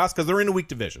the playoffs because they're in a weak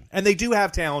division. And they do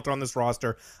have talent on this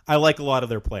roster. I like a lot of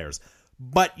their players.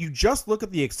 But you just look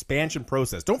at the expansion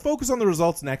process. Don't focus on the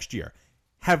results next year.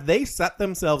 Have they set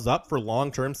themselves up for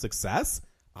long-term success?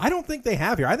 I don't think they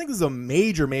have here. I think this is a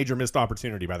major, major missed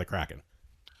opportunity by the Kraken.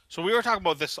 So we were talking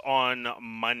about this on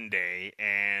Monday,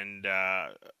 and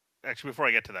actually before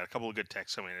I get to that, a couple of good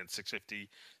texts coming in at 650,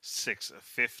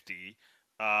 650.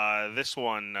 This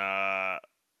one,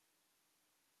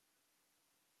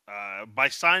 by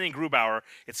signing Grubauer,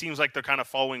 it seems like they're kind of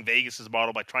following Vegas's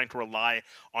model by trying to rely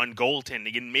on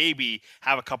goaltending and maybe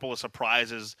have a couple of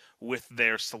surprises with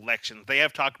their selections. They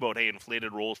have talked about,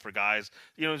 inflated roles for guys.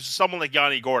 Someone like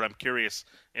Yanni Gourde, I'm curious,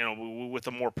 with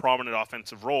a more prominent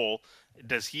offensive role,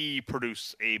 does he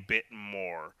produce a bit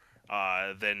more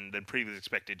than previously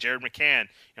expected? Jared McCann,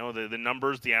 the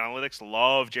numbers, the analytics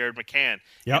love Jared McCann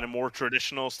in a more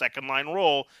traditional second line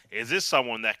role. Is this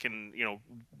someone that can,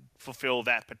 fulfill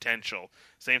that potential?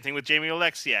 Same thing with Jamie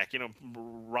Oleksiak,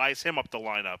 rise him up the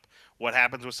lineup. What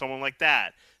happens with someone like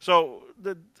that? So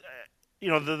the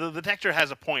texture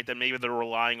has a point that maybe they're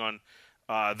relying on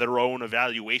their own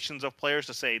evaluations of players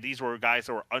to say these were guys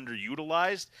that were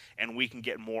underutilized and we can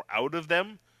get more out of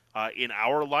them in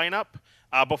our lineup.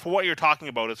 But for what you're talking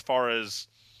about as far as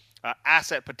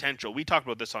asset potential, we talked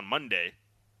about this on Monday,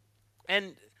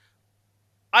 and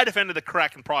I defended the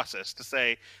Kraken process to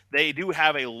say they do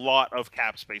have a lot of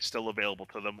cap space still available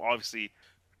to them. Obviously,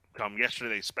 come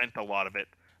yesterday, they spent a lot of it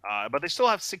But they still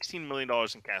have $16 million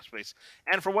in cap space.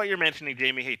 And for what you're mentioning,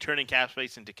 Jamie, hey, turning cap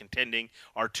space into contending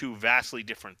are two vastly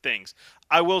different things.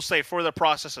 I will say for the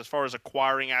process, as far as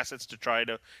acquiring assets to try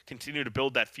to continue to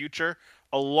build that future,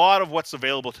 a lot of what's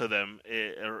available to them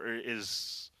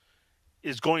is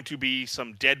going to be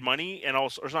some dead money, and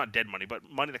also, or it's not dead money, but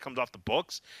money that comes off the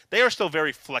books. They are still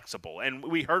very flexible. And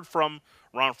we heard from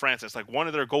Ron Francis, like one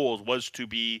of their goals was to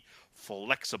be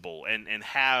flexible and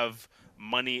have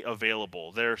money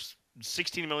available. They're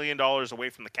 $16 million away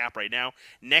from the cap right now.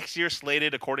 Next year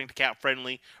slated, according to Cap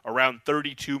Friendly, around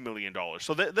 $32 million.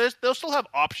 So they'll still have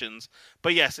options.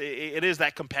 But yes, it is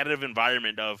that competitive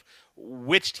environment of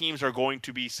which teams are going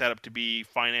to be set up to be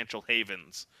financial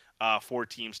havens for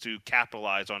teams to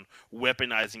capitalize on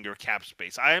weaponizing your cap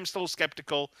space. I am still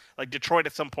skeptical. Like Detroit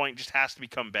at some point just has to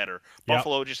become better. Yep.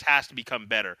 Buffalo just has to become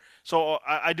better. So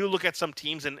I do look at some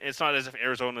teams, and it's not as if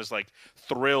Arizona is like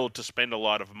thrilled to spend a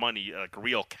lot of money, like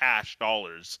real cash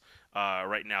dollars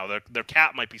right now. Their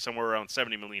cap might be somewhere around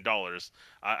 $70 million.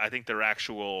 I think their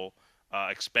actual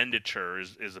expenditure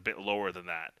is a bit lower than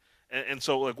that. And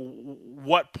so, like,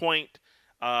 what point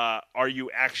are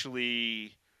you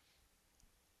actually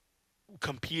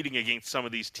competing against some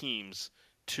of these teams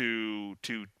to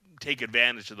take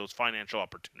advantage of those financial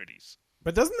opportunities?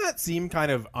 But doesn't that seem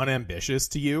kind of unambitious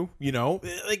to you? You know,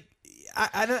 like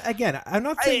I'm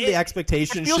not saying the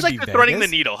expectation it feels should like be they're Vegas, threading the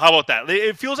needle. How about that?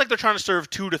 It feels like they're trying to serve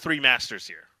 2 to 3 masters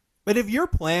here. But if your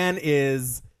plan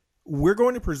is we're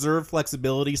going to preserve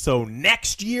flexibility so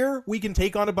next year we can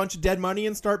take on a bunch of dead money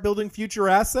and start building future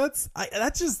assets,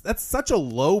 that's such a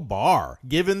low bar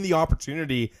given the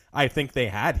opportunity I think they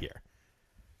had here.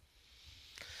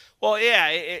 Well, yeah,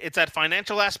 it's that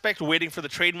financial aspect, waiting for the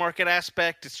trade market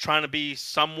aspect. It's trying to be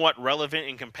somewhat relevant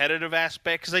and competitive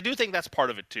aspect, because I do think that's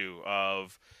part of it too.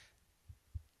 Of,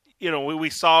 you know, we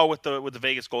saw with the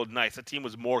Vegas Golden Knights, the team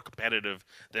was more competitive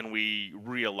than we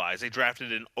realized. They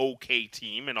drafted an okay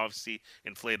team, and obviously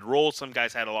inflated roles. Some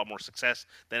guys had a lot more success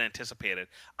than anticipated.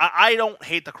 I don't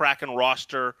hate the Kraken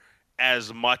roster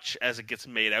as much as it gets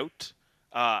made out.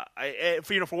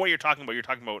 For what you're talking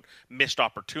about missed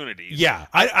opportunities. Yeah,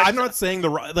 I'm not saying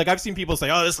I've seen people say,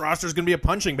 "Oh, this roster is going to be a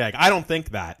punching bag." I don't think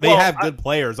that. They have good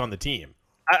players on the team.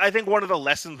 I think one of the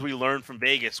lessons we learned from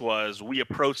Vegas was we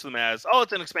approached them as, "Oh,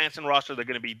 it's an expansion roster. They're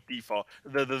going to be default.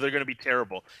 They're going to be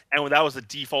terrible," and that was a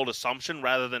default assumption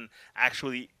rather than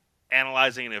actually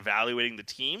analyzing and evaluating the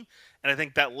team. And I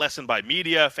think that lesson by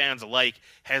media, fans alike,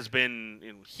 has been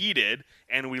heeded.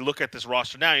 And we look at this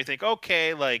roster now, and you think,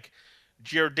 okay, like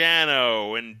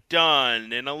Giordano and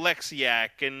Dunn and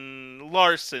Alexiak and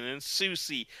Larson and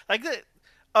Soucy. Like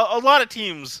a lot of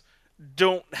teams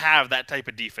don't have that type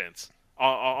of defense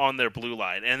on their blue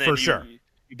line, and then you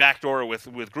backdoor with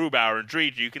Grubauer and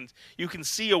Driedge. You can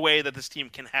see a way that this team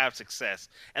can have success,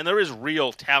 and there is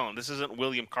real talent. This isn't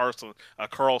William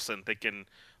Karlsson thinking,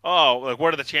 oh, like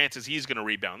what are the chances he's going to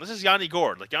rebound? This is Yanni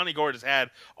Gourde. Like Yanni Gourde has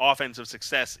had offensive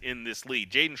success in this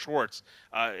league. Jaden Schwartz,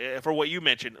 for what you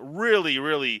mentioned, really,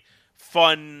 really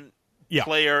fun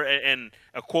player and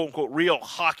a quote-unquote real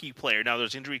hockey player. Now,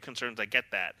 there's injury concerns. I get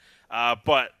that.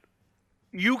 But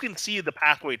you can see the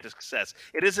pathway to success.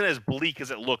 It isn't as bleak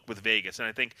as it looked with Vegas. And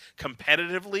I think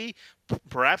competitively,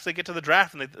 perhaps they get to the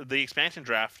draft and the expansion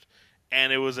draft,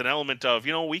 and it was an element of,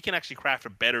 we can actually craft a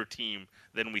better team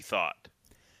than we thought.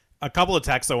 A couple of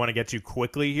texts I want to get to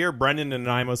quickly here. Brendan in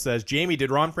Nanaimo says, Jamie,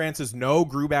 did Ron Francis know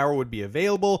Grubauer would be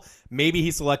available? Maybe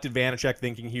he selected Vanacek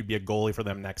thinking he'd be a goalie for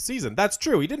them next season. That's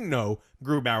true. He didn't know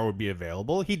Grubauer would be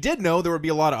available. He did know there would be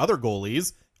a lot of other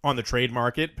goalies on the trade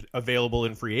market available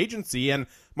in free agency. And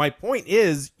my point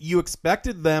is, you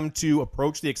expected them to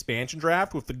approach the expansion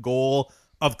draft with the goal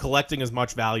of collecting as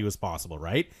much value as possible,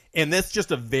 right? And that's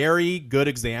just a very good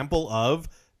example of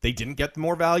they didn't get the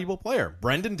more valuable player.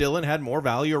 Brendan Dillon had more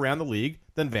value around the league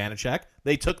than Vanacek.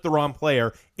 They took the wrong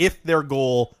player if their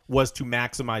goal was to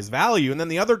maximize value. And then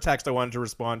the other text I wanted to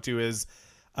respond to is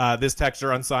this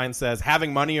texter unsigned says,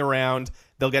 having money around,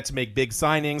 they'll get to make big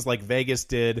signings like Vegas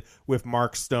did with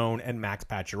Mark Stone and Max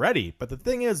Pacioretty. But the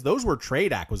thing is, those were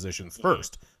trade acquisitions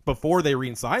first before they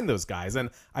re-signed those guys. And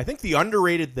I think the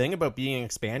underrated thing about being an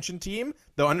expansion team,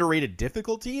 the underrated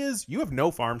difficulty is you have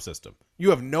no farm system. You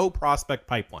have no prospect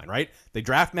pipeline, right? They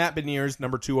draft Matt Beniers,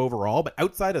 number 2 overall, but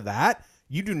outside of that,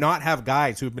 you do not have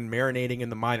guys who have been marinating in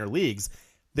the minor leagues.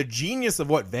 The genius of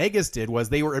what Vegas did was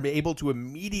they were able to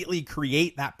immediately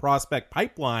create that prospect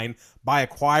pipeline by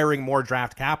acquiring more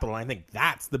draft capital. And I think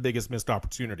that's the biggest missed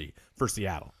opportunity for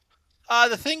Seattle.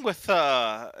 The thing with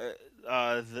the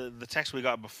text we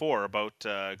got before about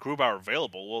Grubauer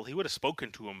available, well, he would have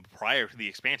spoken to him prior to the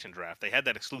expansion draft. They had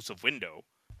that exclusive window.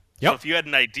 So if you had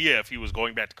an idea if he was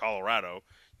going back to Colorado,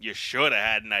 you should have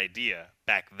had an idea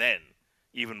back then,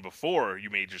 even before you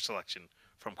made your selection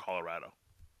from Colorado.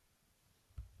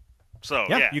 So,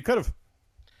 yeah. You could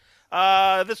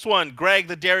have. This one, Greg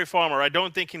the Dairy Farmer. I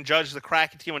don't think can judge the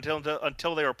Kraken team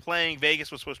until they were playing.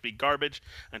 Vegas was supposed to be garbage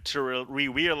until we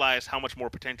realized how much more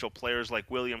potential players like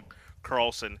William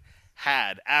Karlsson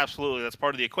had. Absolutely, that's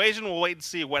part of the equation. We'll wait and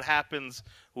see what happens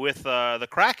with the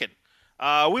Kraken.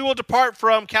 We will depart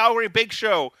from Calgary. Big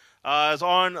Show is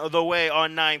on the way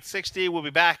on 960. We'll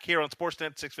be back here on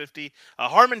Sportsnet 650.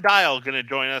 Harman Dial going to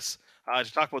join us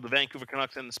to talk about the Vancouver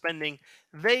Canucks and the spending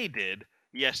they did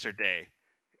yesterday.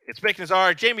 It's Bick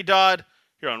Nazar, Jamie Dodd,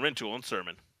 here on Rintoul and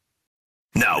Surman.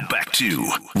 Now back to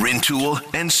Rintoul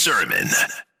and Surman.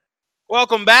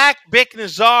 Welcome back, Bick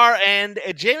Nazar and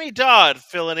Jamie Dodd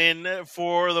filling in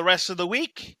for the rest of the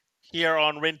week here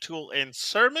on Rintoul and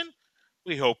Surman.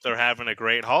 We hope they're having a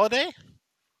great holiday.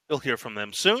 You'll hear from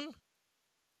them soon.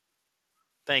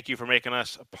 Thank you for making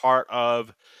us a part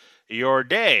of your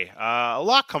day. A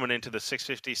lot coming into the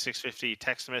 650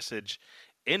 text message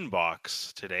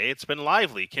inbox today. It's been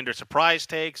lively. Kinder Surprise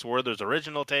takes, Werther's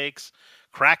original takes,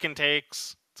 Kraken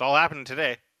takes. It's all happening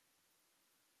today.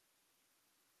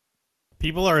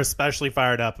 People are especially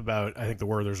fired up about, I think, the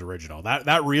Werther's original.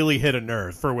 That really hit a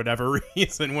nerve for whatever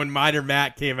reason when Minor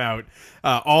Matt came out,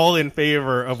 all in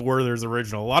favor of Werther's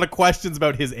original. A lot of questions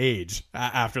about his age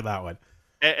after that one.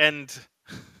 And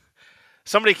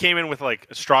somebody came in with like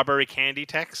strawberry candy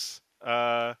texts.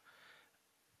 One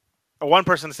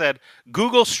person said,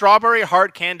 Google strawberry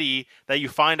hard candy that you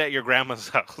find at your grandma's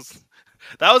house.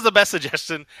 That was the best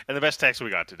suggestion and the best text we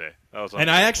got today. And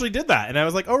I actually did that, and I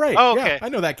was like, oh, right. Oh, okay. Yeah, I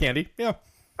know that candy. Yeah.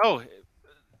 Oh,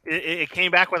 it came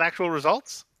back with actual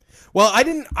results? Well, I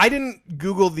didn't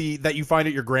Google that you find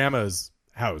at your grandma's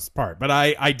house part, but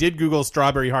I did Google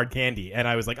strawberry hard candy, and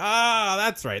I was like,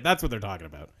 that's right. That's what they're talking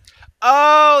about.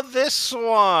 Oh, this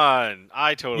one.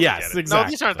 I totally get it. Exactly. No,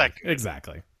 these aren't that good.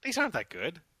 Exactly. These aren't that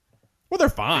good. Well, they're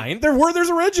fine. They're Werther's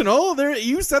original.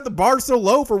 You set the bar so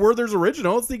low for Werther's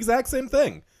original. It's the exact same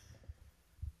thing.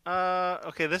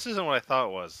 Okay, this isn't what I thought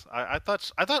it was. I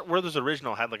thought Werther's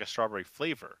original had like a strawberry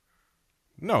flavor.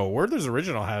 No, Werther's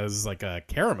original has like a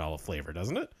caramel flavor,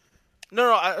 doesn't it?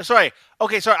 No, sorry.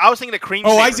 Okay, sorry. I was thinking of cream.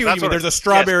 Oh, savers. I see what you mean. There's a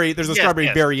strawberry. Yes. There's a strawberry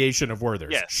variation of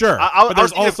Werther's. Yes. Sure, but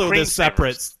there's also the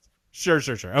separate. Sure.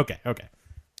 Okay.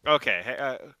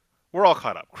 Okay. We're all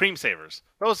caught up. Cream savers.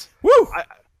 Those. Woo.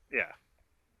 Yeah.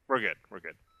 We're good.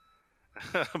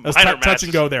 Let's touch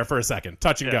and go there for a second.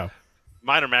 Touch and go.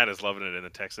 Minor Matt is loving it in the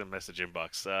text and message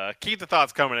inbox. Keep the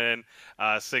thoughts coming in.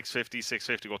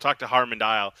 650. We'll talk to Harman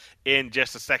Dial in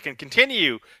just a second.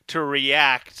 Continue to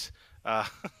react. I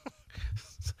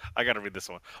got to read this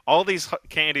one. All these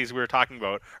candies we were talking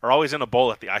about are always in a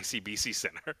bowl at the ICBC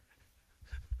Center.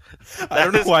 I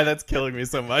don't know why that's killing me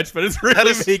so much, but it's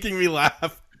really making me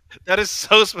laugh. That is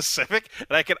so specific,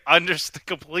 and I can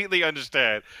completely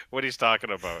understand what he's talking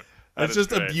about. That's just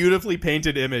great. A beautifully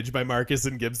painted image by Marcus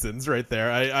and Gibson's right there.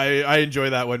 I enjoy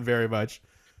that one very much.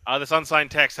 This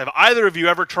unsigned text: have either of you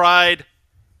ever tried?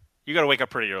 You got to wake up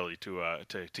pretty early to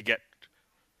get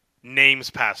names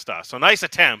past us. So nice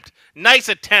attempt. We're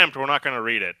not going to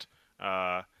read it. You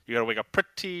got to wake up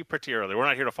pretty early. We're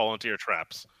not here to fall into your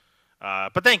traps.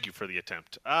 But thank you for the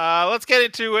attempt. Let's get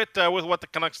into it with what the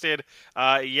Canucks did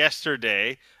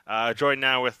yesterday. Joined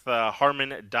now with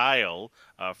Harman Dial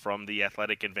from The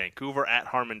Athletic in Vancouver, at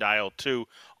Harman Dial 2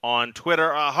 on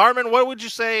Twitter. Harman, what would you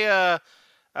say,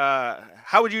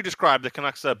 how would you describe the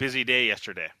Canucks' busy day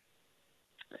yesterday?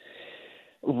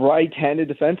 Right-handed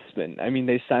defensemen. I mean,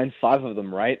 they signed 5 of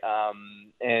them, right?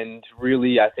 And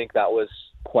really, I think that was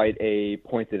quite a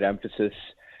pointed emphasis.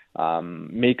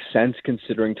 Makes sense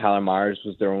considering Tyler Myers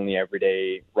was their only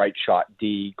everyday right shot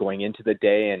D going into the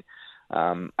day. And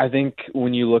I think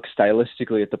when you look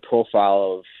stylistically at the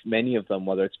profile of many of them,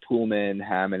 whether it's Pullman,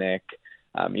 Hamonic,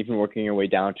 even working your way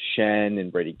down to Shen and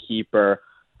Brady Keeper,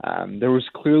 there was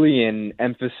clearly an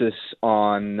emphasis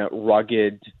on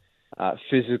rugged,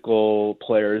 physical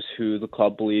players who the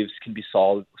club believes can be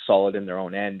solid in their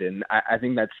own end. And I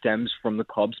think that stems from the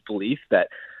club's belief that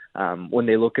when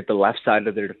they look at the left side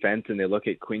of their defense and they look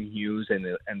at Quinn Hughes and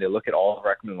they look at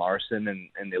Oliver Ekman-Larsson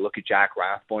and they look at Jack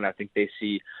Rathbone, I think they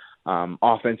see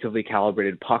offensively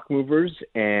calibrated puck movers.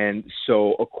 And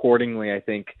so accordingly, I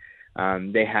think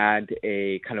they had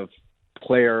a kind of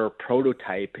player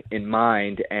prototype in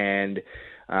mind, and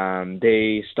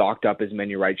they stocked up as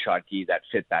many right shot D that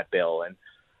fit that bill.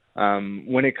 And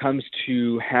when it comes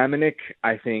to Hamonic,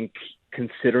 I think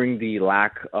considering the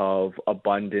lack of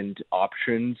abundant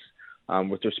options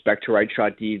with respect to right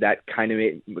shot D, that kind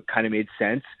of made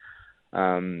sense.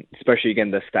 especially,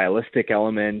 again, the stylistic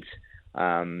element,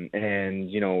 and,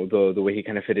 the way he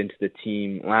kind of fit into the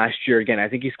team last year. Again, I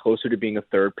think he's closer to being a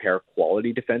third pair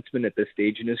quality defenseman at this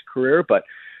stage in his career, but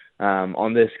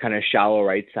on this kind of shallow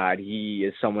right side, he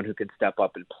is someone who can step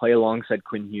up and play alongside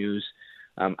Quinn Hughes.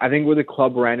 I think where the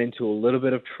club ran into a little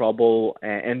bit of trouble,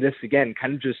 and this, again,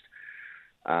 kind of just,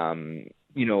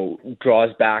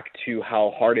 draws back to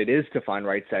how hard it is to find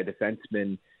right side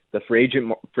defensemen. The free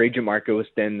agent market was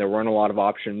thin. There weren't a lot of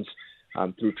options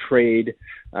through trade.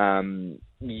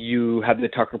 You have the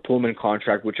Tucker Pullman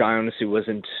contract, which I honestly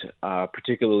wasn't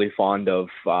particularly fond of.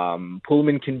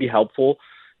 Pullman can be helpful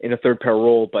in a third pair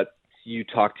role, but you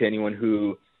talk to anyone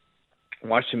who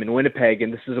watched him in Winnipeg,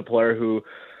 and this is a player who,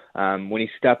 when he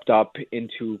stepped up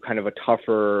into kind of a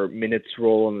tougher minutes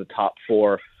role in the top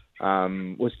four,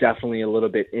 was definitely a little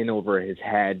bit in over his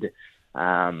head.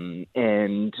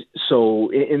 And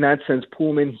so in that sense,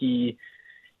 Pullman, he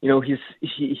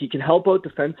can help out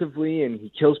defensively, and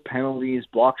he kills penalties,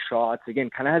 blocks shots. Again,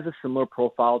 kind of has a similar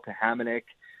profile to Hamonic.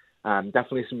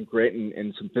 Definitely some grit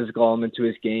and some physical element to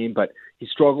his game, but he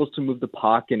struggles to move the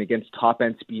puck and against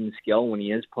top-end speed and skill when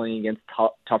he is playing against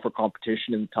tougher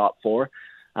competition in the top four.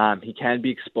 He can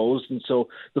be exposed, and so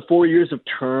the 4 years of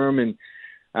term and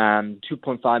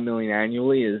 $2.5 million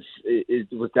annually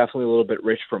was definitely a little bit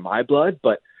rich for my blood,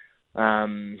 but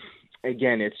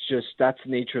again, it's just that's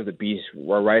the nature of the beast.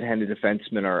 Where right-handed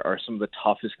defensemen are some of the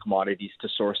toughest commodities to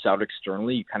source out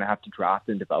externally. You kind of have to draft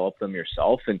and develop them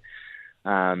yourself, and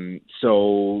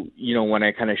so when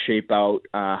I kind of shape out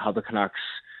how the Canucks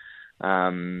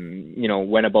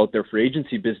went about their free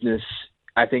agency business,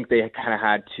 I think they kind of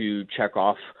had to check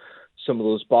off some of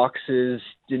those boxes.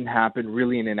 Didn't happen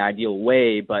really in an ideal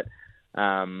way, but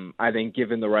I think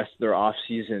given the rest of their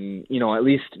offseason, at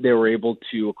least they were able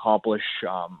to accomplish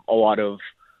a lot of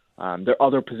their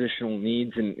other positional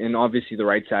needs. And obviously the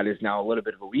right side is now a little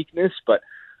bit of a weakness, but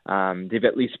they've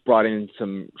at least brought in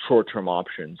some short-term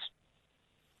options.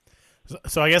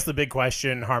 So I guess the big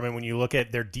question, Harman, when you look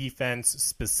at their defense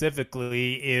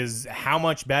specifically, is how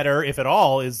much better, if at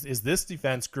all, is this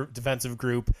defensive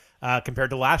group compared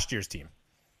to last year's team?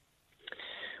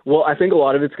 Well, I think a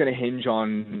lot of it's going to hinge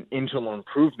on internal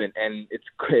improvement, and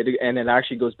it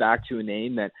actually goes back to a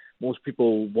name that most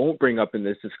people won't bring up in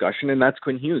this discussion, and that's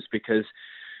Quinn Hughes, because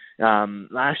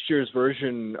last year's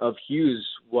version of Hughes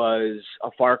was a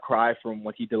far cry from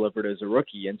what he delivered as a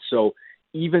rookie, and so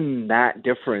even that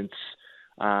difference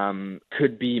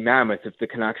could be mammoth if the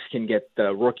Canucks can get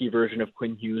the rookie version of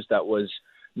Quinn Hughes that was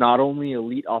not only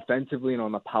elite offensively and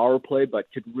on the power play, but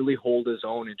could really hold his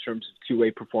own in terms of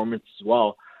two-way performance as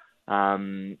well.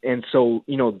 And so,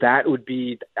 that would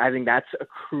be, I think that's a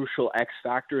crucial X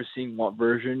factor, seeing what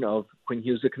version of Quinn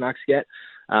Hughes the Canucks get.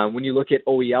 When you look at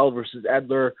OEL versus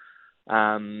Edler,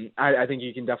 I think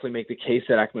you can definitely make the case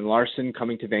that Ekman Larsson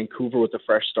coming to Vancouver with a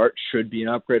fresh start should be an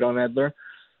upgrade on Edler.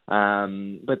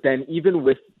 But then even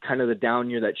with kind of the down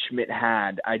year that Schmidt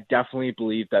had, I definitely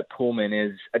believe that Pullman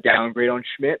is a downgrade on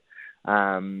Schmidt.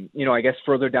 I guess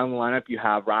further down the lineup, you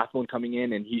have Rathbone coming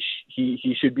in, and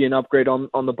he should be an upgrade on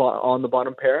the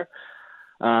bottom pair.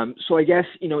 So I guess,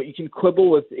 you can quibble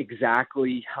with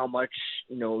exactly how much,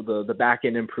 the back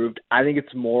end improved. I think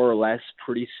it's more or less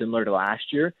pretty similar to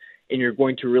last year, and you're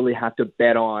going to really have to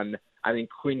bet on, I think,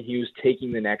 Quinn Hughes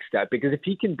taking the next step, because if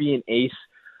he can be an ace,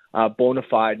 bona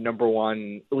fide number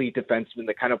one elite defenseman,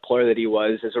 the kind of player that he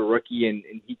was as a rookie, and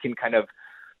he can kind of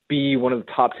be one of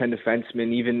the top 10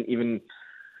 defensemen, even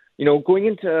going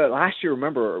into last year.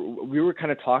 Remember, we were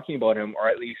kind of talking about him, or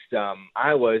at least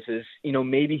I was, is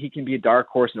maybe he can be a dark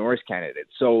horse Norris candidate.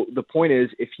 So the point is,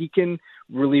 if he can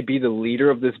really be the leader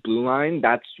of this blue line,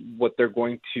 that's what they're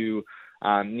going to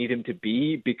need him to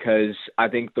be, because I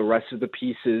think the rest of the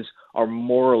pieces are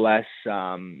more or less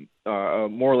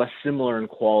similar in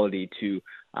quality to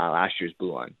last year's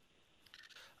blue line.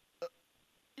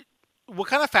 What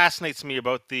kind of fascinates me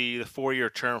about the 4-year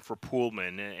term for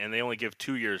Pullman, and they only give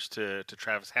 2 years to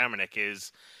Travis Hamonic,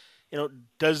 is,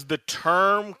 does the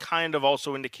term kind of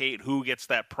also indicate who gets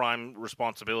that prime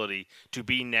responsibility to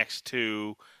be next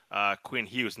to Quinn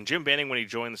Hughes? And Jim Benning, when he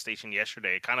joined the station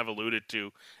yesterday, kind of alluded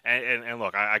to, and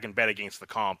look, I can bet against the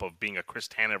comp of being a Chris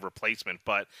Tanev replacement,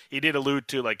 but he did allude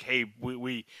to, like, hey,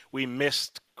 we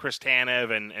missed Chris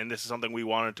Tanev, and this is something we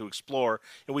wanted to explore.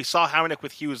 And we saw Hamonic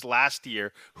with Hughes last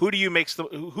year. Who to you makes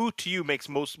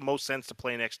most sense to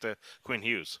play next to Quinn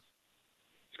Hughes?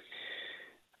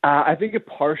 I think it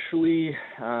partially,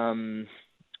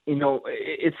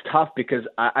 it's tough, because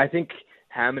I think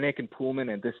Hamonic and Pullman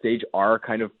at this stage are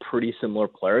kind of pretty similar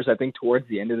players. I think towards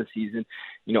the end of the season,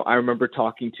 I remember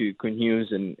talking to Quinn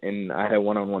Hughes and I had a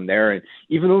one-on-one there. And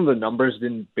even though the numbers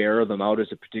didn't bear them out as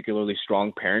a particularly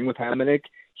strong pairing with Hamonic,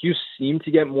 Hughes seemed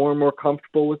to get more and more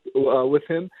comfortable with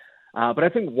him. But I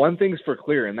think one thing's for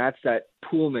clear, and that's that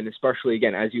Pullman, especially,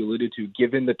 again, as you alluded to,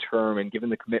 given the term and given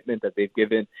the commitment that they've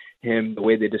given him, the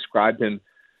way they described him,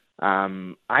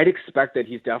 I'd expect that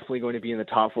he's definitely going to be in the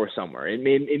top four somewhere. It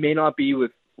may not be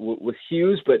with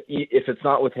Hughes, but if it's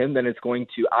not with him, then it's going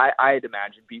to, I'd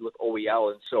imagine, be with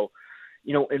OEL. And so,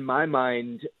 in my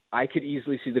mind, I could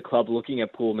easily see the club looking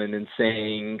at Pullman and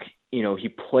saying, he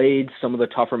played some of the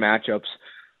tougher matchups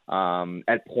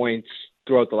at points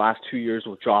throughout the last 2 years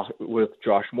with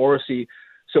Josh Morrissey.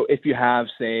 So if you have,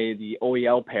 say, the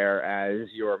OEL pair as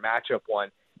your matchup one,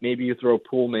 maybe you throw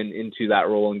Pullman into that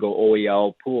role and go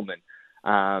OEL Pullman.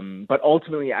 But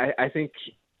ultimately, I think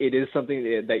it is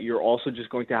something that you're also just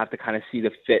going to have to kind of see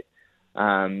the fit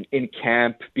in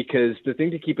camp, because the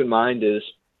thing to keep in mind is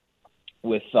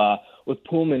with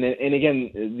Pullman, and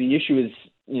again, the issue is,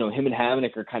 him and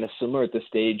Hamonic are kind of similar at this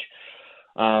stage,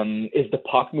 is the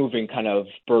puck moving kind of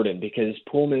burden, because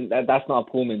Pullman, that's not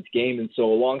Pullman's game. And so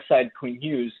alongside Quinn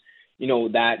Hughes,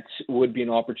 that would be an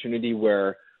opportunity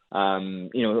where,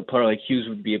 a player like Hughes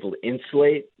would be able to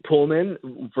insulate Pullman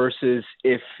versus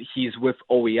if he's with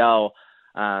OEL.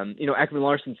 Ekman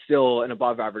Larsson's still an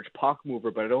above average puck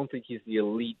mover, but I don't think he's the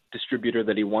elite distributor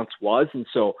that he once was. And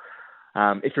so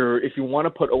if you want to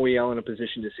put OEL in a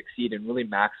position to succeed and really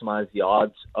maximize the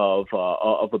odds of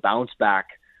a bounce back,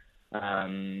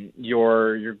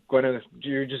 you're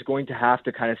just going to have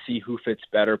to kind of see who fits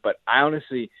better. But I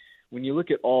honestly, when you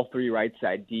look at all three right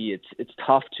side D, it's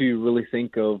tough to really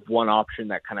think of one option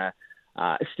that kind of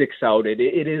sticks out. It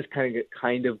is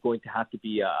kind of going to have to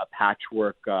be a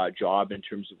patchwork job in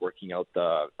terms of working out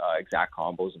the exact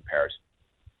combos and pairs.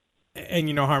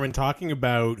 And Harman, talking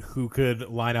about who could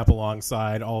line up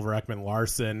alongside Oliver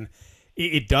Ekman-Larsson,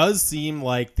 it does seem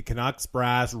like the Canucks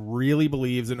brass really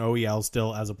believes in OEL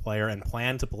still as a player and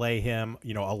plan to play him,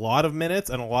 a lot of minutes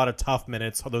and a lot of tough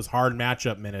minutes, those hard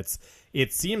matchup minutes.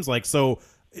 It seems like. So,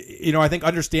 I think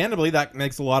understandably that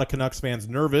makes a lot of Canucks fans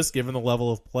nervous given the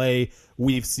level of play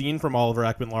we've seen from Oliver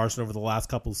Ekman-Larsson over the last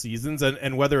couple seasons.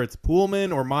 And whether it's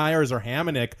Pullman or Myers or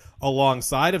Hamonic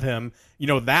alongside of him,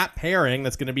 that pairing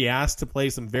that's going to be asked to play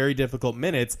some very difficult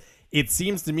minutes, it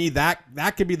seems to me that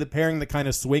could be the pairing that kind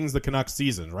of swings the Canucks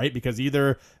season, right? Because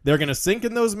either they're going to sink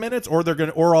in those minutes or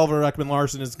Oliver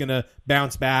Ekman-Larsson is going to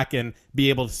bounce back and be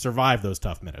able to survive those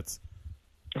tough minutes.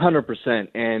 100%.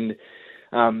 And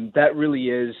that really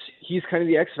is, he's kind of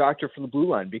the X factor for the blue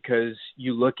line, because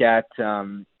you look at,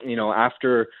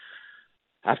 after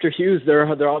Hughes, there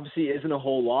obviously isn't a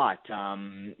whole lot.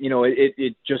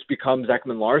 It just becomes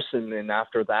Ekman-Larsson, and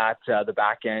after that, the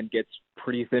back end gets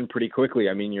pretty thin pretty quickly.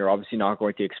 I mean, you're obviously not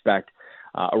going to expect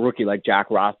a rookie like Jack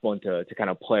Rathbone to kind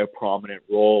of play a prominent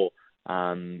role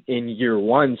in year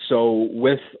one. So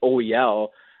with OEL,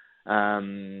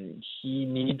 he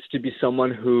needs to be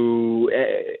someone who,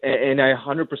 and I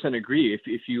 100% agree,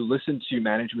 if you listen to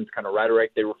management's kind of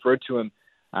rhetoric, they refer to him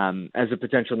as a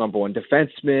potential number one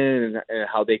defenseman, and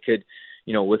how they could,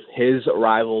 with his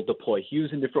arrival, deploy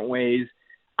Hughes in different ways.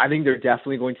 I think they're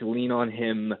definitely going to lean on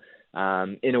him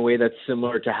in a way that's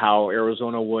similar to how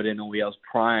Arizona would in OEL's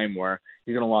prime, where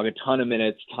he's going to log a ton of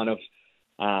minutes, ton of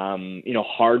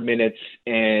hard minutes,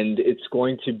 and it's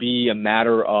going to be a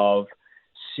matter of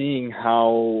seeing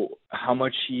how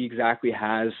much he exactly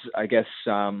has, I guess,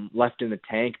 left in the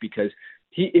tank, because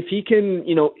if he can,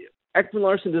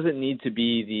 Ekman-Larsson doesn't need to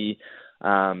be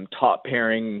the top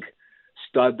pairing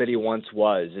stud that he once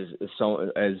was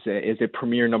as a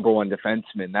premier number one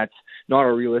defenseman. That's not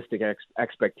a realistic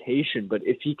expectation, but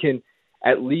if he can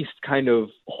at least kind of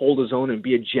hold his own and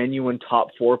be a genuine top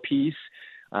four piece,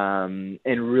 and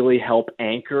really help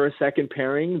anchor a second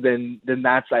pairing, then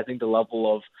that's, I think, the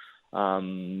level of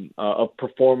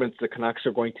performance the Canucks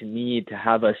are going to need to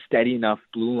have a steady enough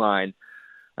blue line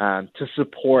to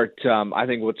support, I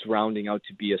think, what's rounding out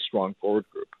to be a strong forward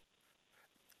group.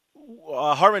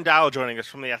 Harman Dowell joining us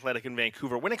from The Athletic in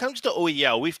Vancouver. When it comes to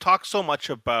OEL, we've talked so much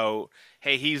about,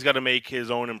 hey, he's got to make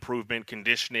his own improvement,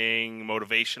 conditioning,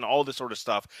 motivation, all this sort of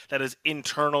stuff that is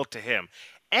internal to him.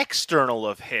 External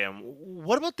of him,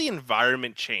 what about the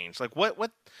environment change? Like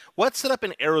what's set up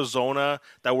in Arizona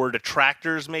that were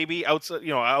detractors maybe outside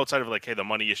of like, hey, the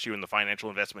money issue and the financial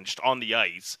investment just on the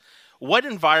ice? What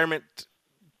environment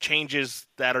changes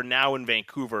that are now in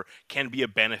Vancouver can be a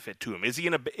benefit to him? Is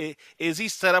he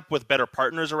set up with better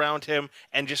partners around him,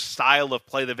 and just style of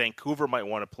play that Vancouver might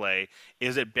want to play?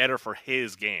 Is it better for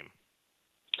his game?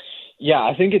 Yeah,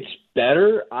 I think it's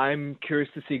better. I'm curious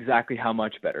to see exactly how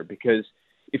much better, because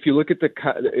if you look at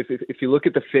if you look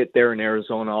at the fit there in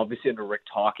Arizona, obviously under Rick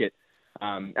Tocchet,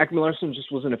 Ekman-Larsson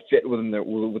just wasn't a fit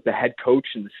with the head coach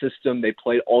and the system. They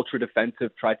played ultra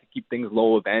defensive, tried to keep things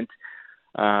low event.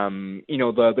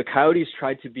 The Coyotes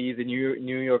tried to be the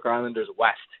New York Islanders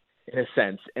West in a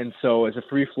sense, and so as a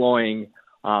free flowing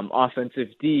offensive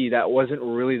D, that wasn't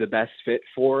really the best fit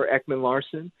for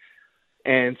Ekman-Larsson.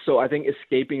 And so I think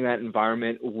escaping that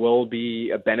environment will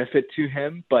be a benefit to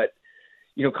him. But,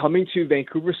 coming to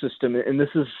Vancouver system, and this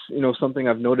is, something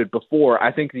I've noted before,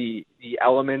 I think the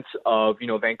elements of,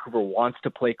 Vancouver wants to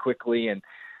play quickly, and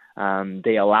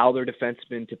they allow their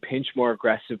defensemen to pinch more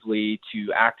aggressively,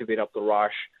 to activate up the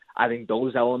rush. I think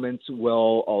those elements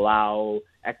will allow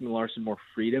Ekman-Larsson more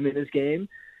freedom in his game.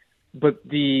 But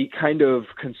the kind of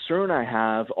concern I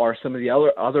have are some of the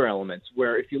other elements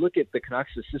where if you look at the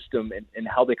Canucks system and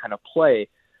how they kind of play,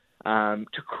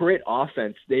 to create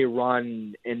offense, they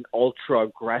run an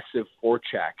ultra-aggressive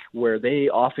forecheck where they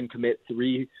often commit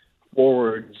 3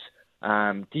 forwards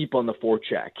deep on the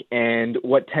forecheck. And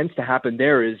what tends to happen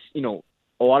there is, a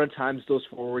lot of times those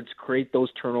forwards create those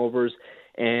turnovers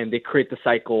and they create the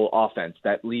cycle offense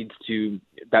that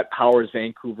powers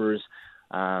Vancouver's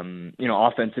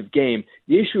offensive game.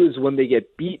 The issue is when they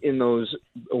get beat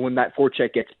when that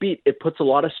forecheck gets beat, it puts a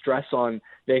lot of stress on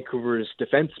Vancouver's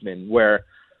defensemen where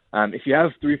if you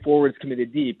have 3 forwards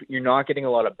committed deep, you're not getting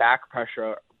a lot of back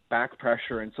pressure.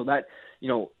 And so that,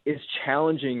 is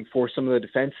challenging for some of the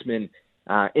defensemen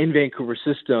in Vancouver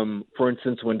system, for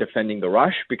instance, when defending the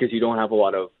rush, because you don't have a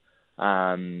lot of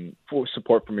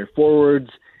support from your forwards.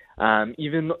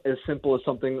 Even as simple as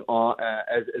something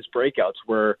as breakouts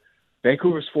where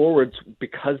Vancouver's forwards,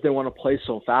 because they want to play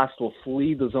so fast, will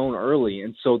flee the zone early,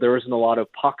 and so there isn't a lot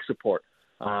of puck support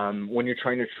when you're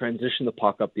trying to transition the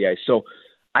puck up the ice. So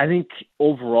I think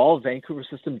overall, Vancouver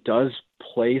system does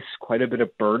place quite a bit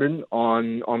of burden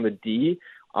on the D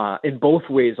in both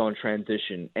ways on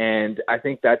transition, and I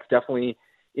think that's definitely,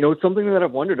 it's something that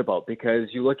I've wondered about, because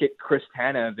you look at Chris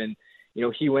Tanev and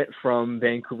he went from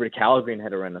Vancouver to Calgary and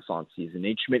had a renaissance season.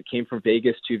 Nate Schmidt came from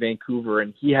Vegas to Vancouver,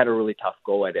 and he had a really tough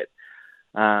go at it.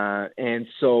 And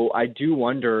so I do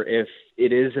wonder if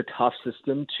it is a tough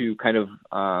system to kind of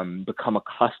become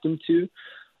accustomed to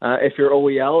if you're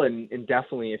OEL, and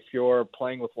definitely if you're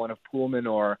playing with one of Pullman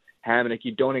or Hamonic,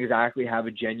 you don't exactly have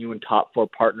a genuine top 4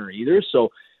 partner either. So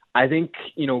I think,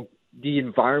 the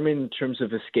environment in terms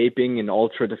of escaping an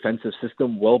ultra defensive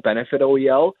system will benefit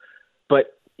OEL,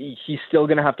 but he's still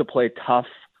going to have to play a tough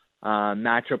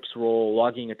matchups role,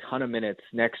 logging a ton of minutes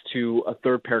next to a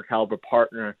third pair caliber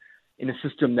partner in a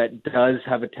system that does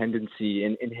have a tendency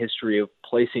in history of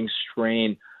placing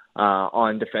strain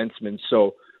on defensemen.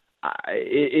 So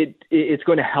it's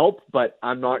going to help, but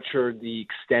I'm not sure the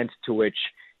extent to which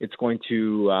it's going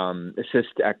to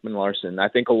assist Ekman-Larsson. I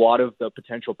think a lot of the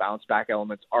potential bounce back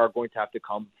elements are going to have to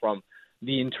come from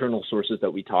the internal sources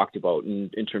that we talked about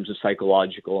in terms of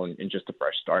psychological and just a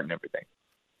fresh start and everything.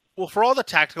 Well, for all the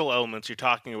tactical elements you're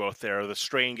talking about there, the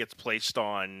strain gets placed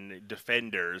on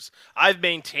defenders. I've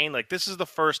maintained, this is the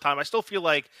first time. I still feel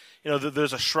like,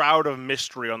 there's a shroud of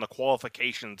mystery on the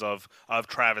qualifications of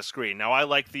Travis Green. Now, I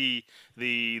like the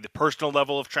personal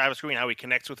level of Travis Green, how he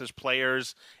connects with his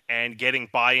players and getting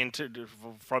buy-in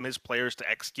from his players to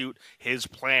execute his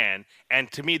plan.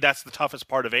 And to me, that's the toughest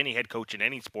part of any head coach in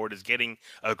any sport, is getting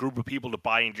a group of people to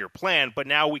buy into your plan. But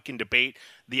now we can debate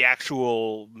the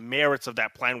actual merits of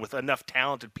that plan with enough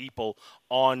talented people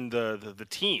on the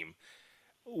team.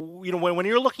 When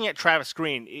you're looking at Travis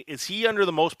Green, is he under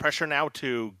the most pressure now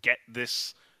to get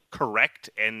this correct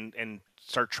and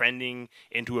start trending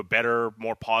into a better,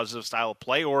 more positive style of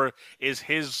play, or is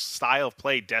his style of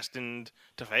play destined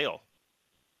to fail?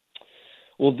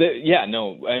 Well,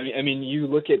 I mean, you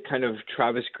look at kind of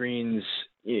Travis Green's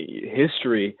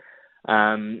history,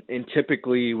 and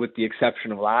typically, with the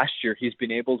exception of last year, he's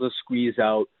been able to squeeze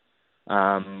out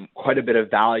quite a bit of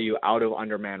value out of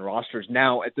undermanned rosters.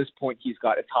 Now, at this point, he's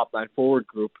got a top 9 forward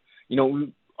group.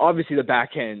 Obviously the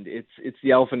back end, it's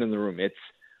the elephant in the room.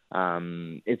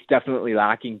 It's definitely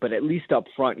lacking, but at least up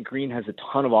front, Green has a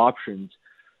ton of options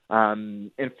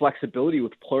and flexibility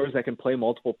with players that can play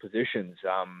multiple positions.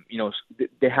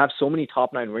 They have so many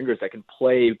top 9 wingers that can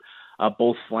play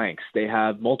both flanks. They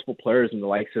have multiple players in the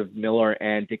likes of Miller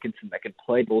and Dickinson that can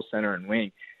play both center and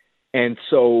wing. And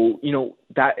so,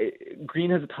 that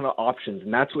Green has a ton of options,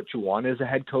 and that's what you want as a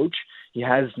head coach. He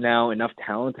has now enough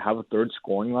talent to have a third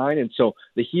scoring line. And so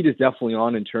the heat is definitely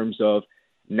on in terms of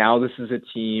now this is a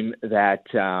team that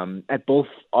at both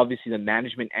obviously the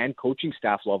management and coaching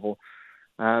staff level,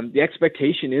 the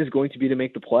expectation is going to be to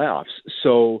make the playoffs.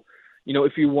 So,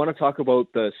 if you want to talk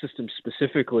about the system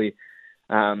specifically,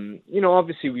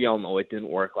 obviously we all know it didn't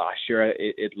work last year.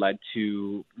 It led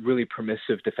to really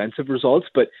permissive defensive results,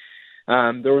 but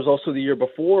there was also the year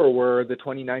before where the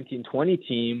 2019-20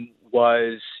 team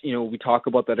was, we talk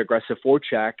about that aggressive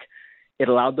forecheck. It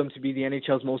allowed them to be the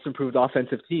NHL's most improved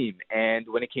offensive team. And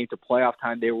when it came to playoff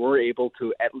time, they were able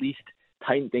to at least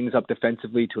tighten things up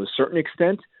defensively to a certain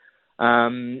extent.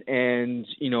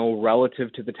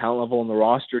 Relative to the talent level on the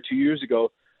roster 2 years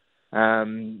ago,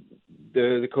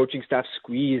 the coaching staff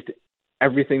squeezed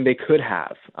everything they could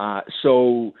have.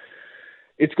 So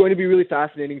it's going to be really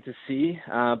fascinating to see,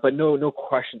 but no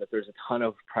question that there's a ton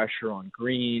of pressure on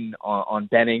Green, on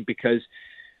Benning, because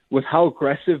with how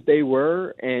aggressive they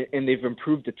were and they've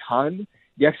improved a ton,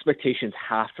 the expectations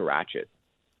have to ratchet.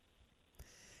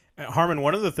 Harman,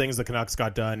 one of the things the Canucks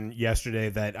got done yesterday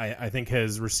that I think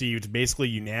has received basically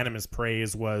unanimous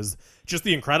praise was just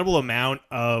the incredible amount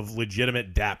of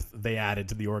legitimate depth they added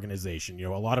to the organization.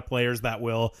 A lot of players that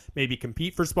will maybe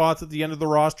compete for spots at the end of the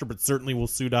roster, but certainly will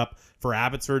suit up for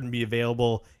Abbotsford and be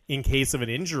available in case of an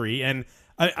injury. And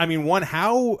I mean,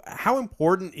 how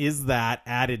important is that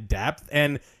added depth?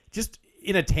 And just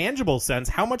in a tangible sense,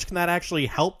 how much can that actually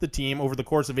help the team over the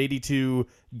course of 82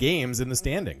 games in the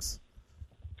standings?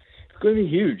 Going to be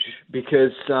huge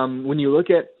because when you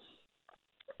look at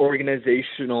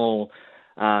organizational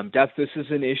depth, this is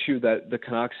an issue that the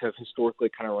Canucks have historically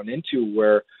kind of run into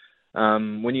where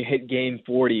when you hit game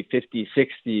 40, 50,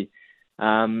 60,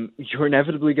 you're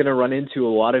inevitably going to run into a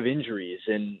lot of injuries.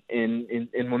 And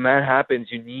when that happens,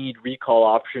 you need recall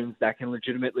options that can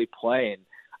legitimately play. And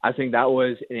I think that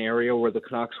was an area where the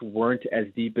Canucks weren't as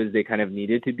deep as they kind of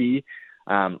needed to be.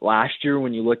 Last year,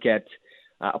 when you look at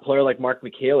a player like Mark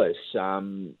Michaelis,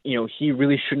 he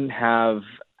really shouldn't have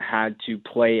had to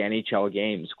play NHL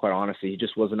games, quite honestly. He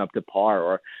just wasn't up to par.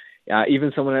 Or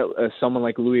even someone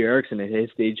like Louis Eriksson at his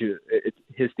stage of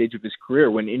his career,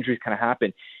 when injuries kind of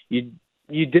happen, you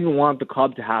didn't want the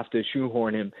club to have to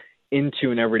shoehorn him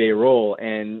into an everyday role.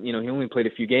 And, he only played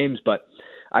a few games, but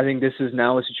I think this is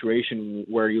now a situation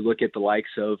where you look at the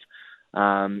likes of,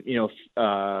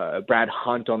 Brad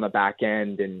Hunt on the back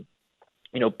end and,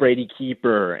 Brady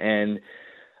Keeper, and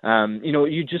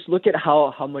you just look at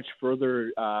how much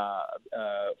further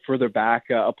back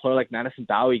a player like Madison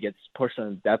Bowie gets pushed on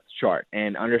the depth chart,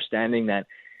 and understanding that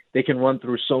they can run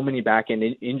through so many back end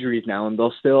injuries now, and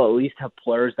they'll still at least have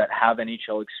players that have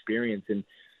NHL experience. And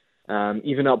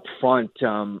even up front,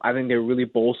 I think they really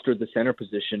bolstered the center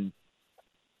position.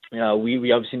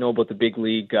 We obviously know about the big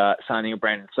league signing of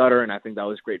Brandon Sutter, and I think that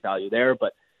was great value there,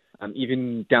 but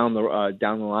even down the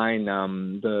line,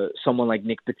 someone like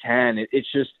Nick Patan,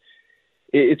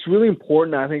 it's really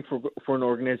important, I think, for an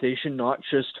organization, not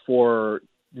just to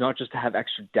have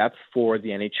extra depth for the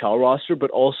NHL roster, but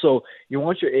also you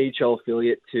want your AHL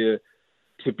affiliate to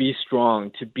be strong,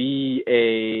 to be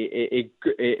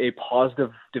a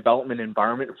positive development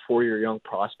environment for your young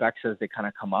prospects as they kind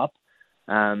of come up.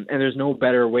 And there's no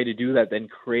better way to do that than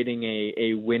creating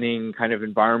a winning kind of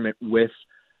environment with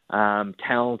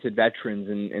talented veterans,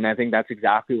 and I think that's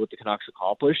exactly what the Canucks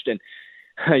accomplished. And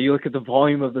you look at the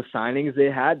volume of the signings they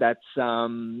had, that's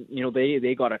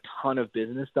they got a ton of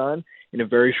business done in a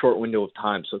very short window of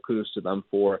time. So kudos to them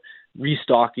for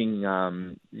restocking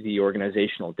the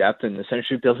organizational depth and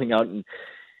essentially building out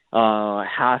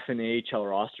half an AHL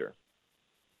roster.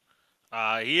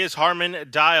 He is Harman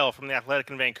Dial from The Athletic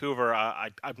in Vancouver.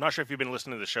 I'm not sure if you've been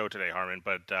listening to the show today, Harman,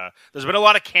 but there's been a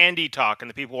lot of candy talk, and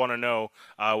the people want to know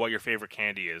what your favorite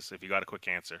candy is, if you got a quick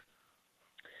answer.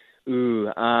 Ooh,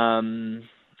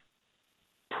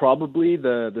 probably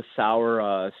the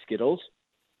sour Skittles.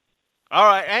 All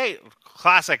right, hey,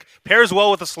 classic. Pairs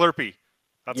well with a Slurpee.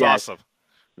 That's awesome.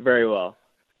 Very well.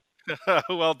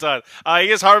 Well done.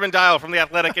 He is Harman Dial from The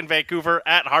Athletic in Vancouver,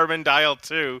 at Harman Dial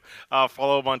 2.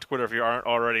 Follow him on Twitter if you aren't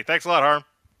already. Thanks a lot, Harm.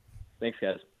 Thanks,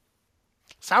 guys.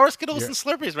 Sour Skittles and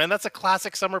Slurpees, man. That's a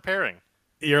classic summer pairing.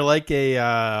 You're like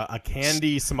a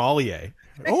candy sommelier.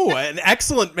 Oh, an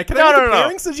excellent. Can I make a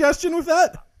pairing suggestion with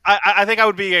that? I think I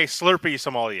would be a Slurpee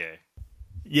sommelier.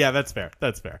 Yeah, that's fair.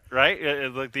 That's fair.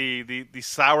 Right? Like the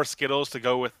sour Skittles to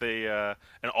go with an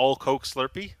all Coke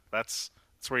Slurpee. That's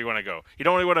where you want to go. You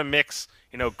don't really want to mix,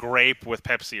 grape with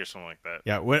Pepsi or something like that.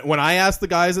 Yeah, when I ask the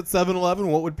guys at 7-Eleven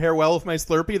what would pair well with my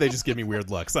Slurpee, they just give me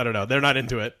weird looks. I don't know. They're not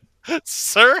into it.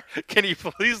 Sir, can you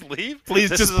please leave? Please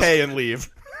just pay and leave.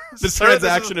 This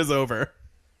transaction is over.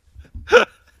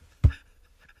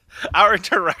 Our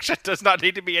interaction does not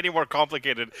need to be any more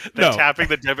complicated than tapping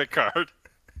the debit card.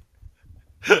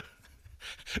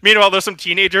 Meanwhile, there's some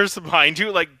teenagers behind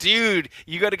you, like, dude,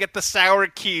 you got to get the sour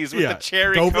keys with the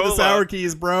cherry go cola. for the sour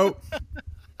keys, bro.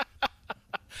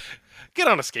 Get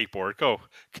on a skateboard. Go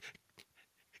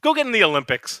get in the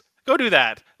Olympics. Go do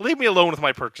that. Leave me alone with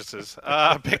my purchases.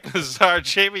 Pick Nazar,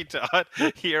 Jamie Todd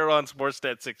here on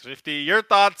Sportsnet 650. Your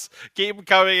thoughts, keep them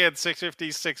coming at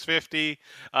 650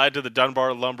 to the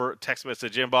Dunbar Lumber text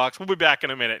message inbox. We'll be back in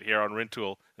a minute here on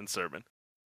Rintoul and Surman.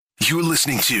 You're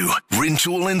listening to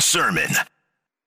Rintoul and Surman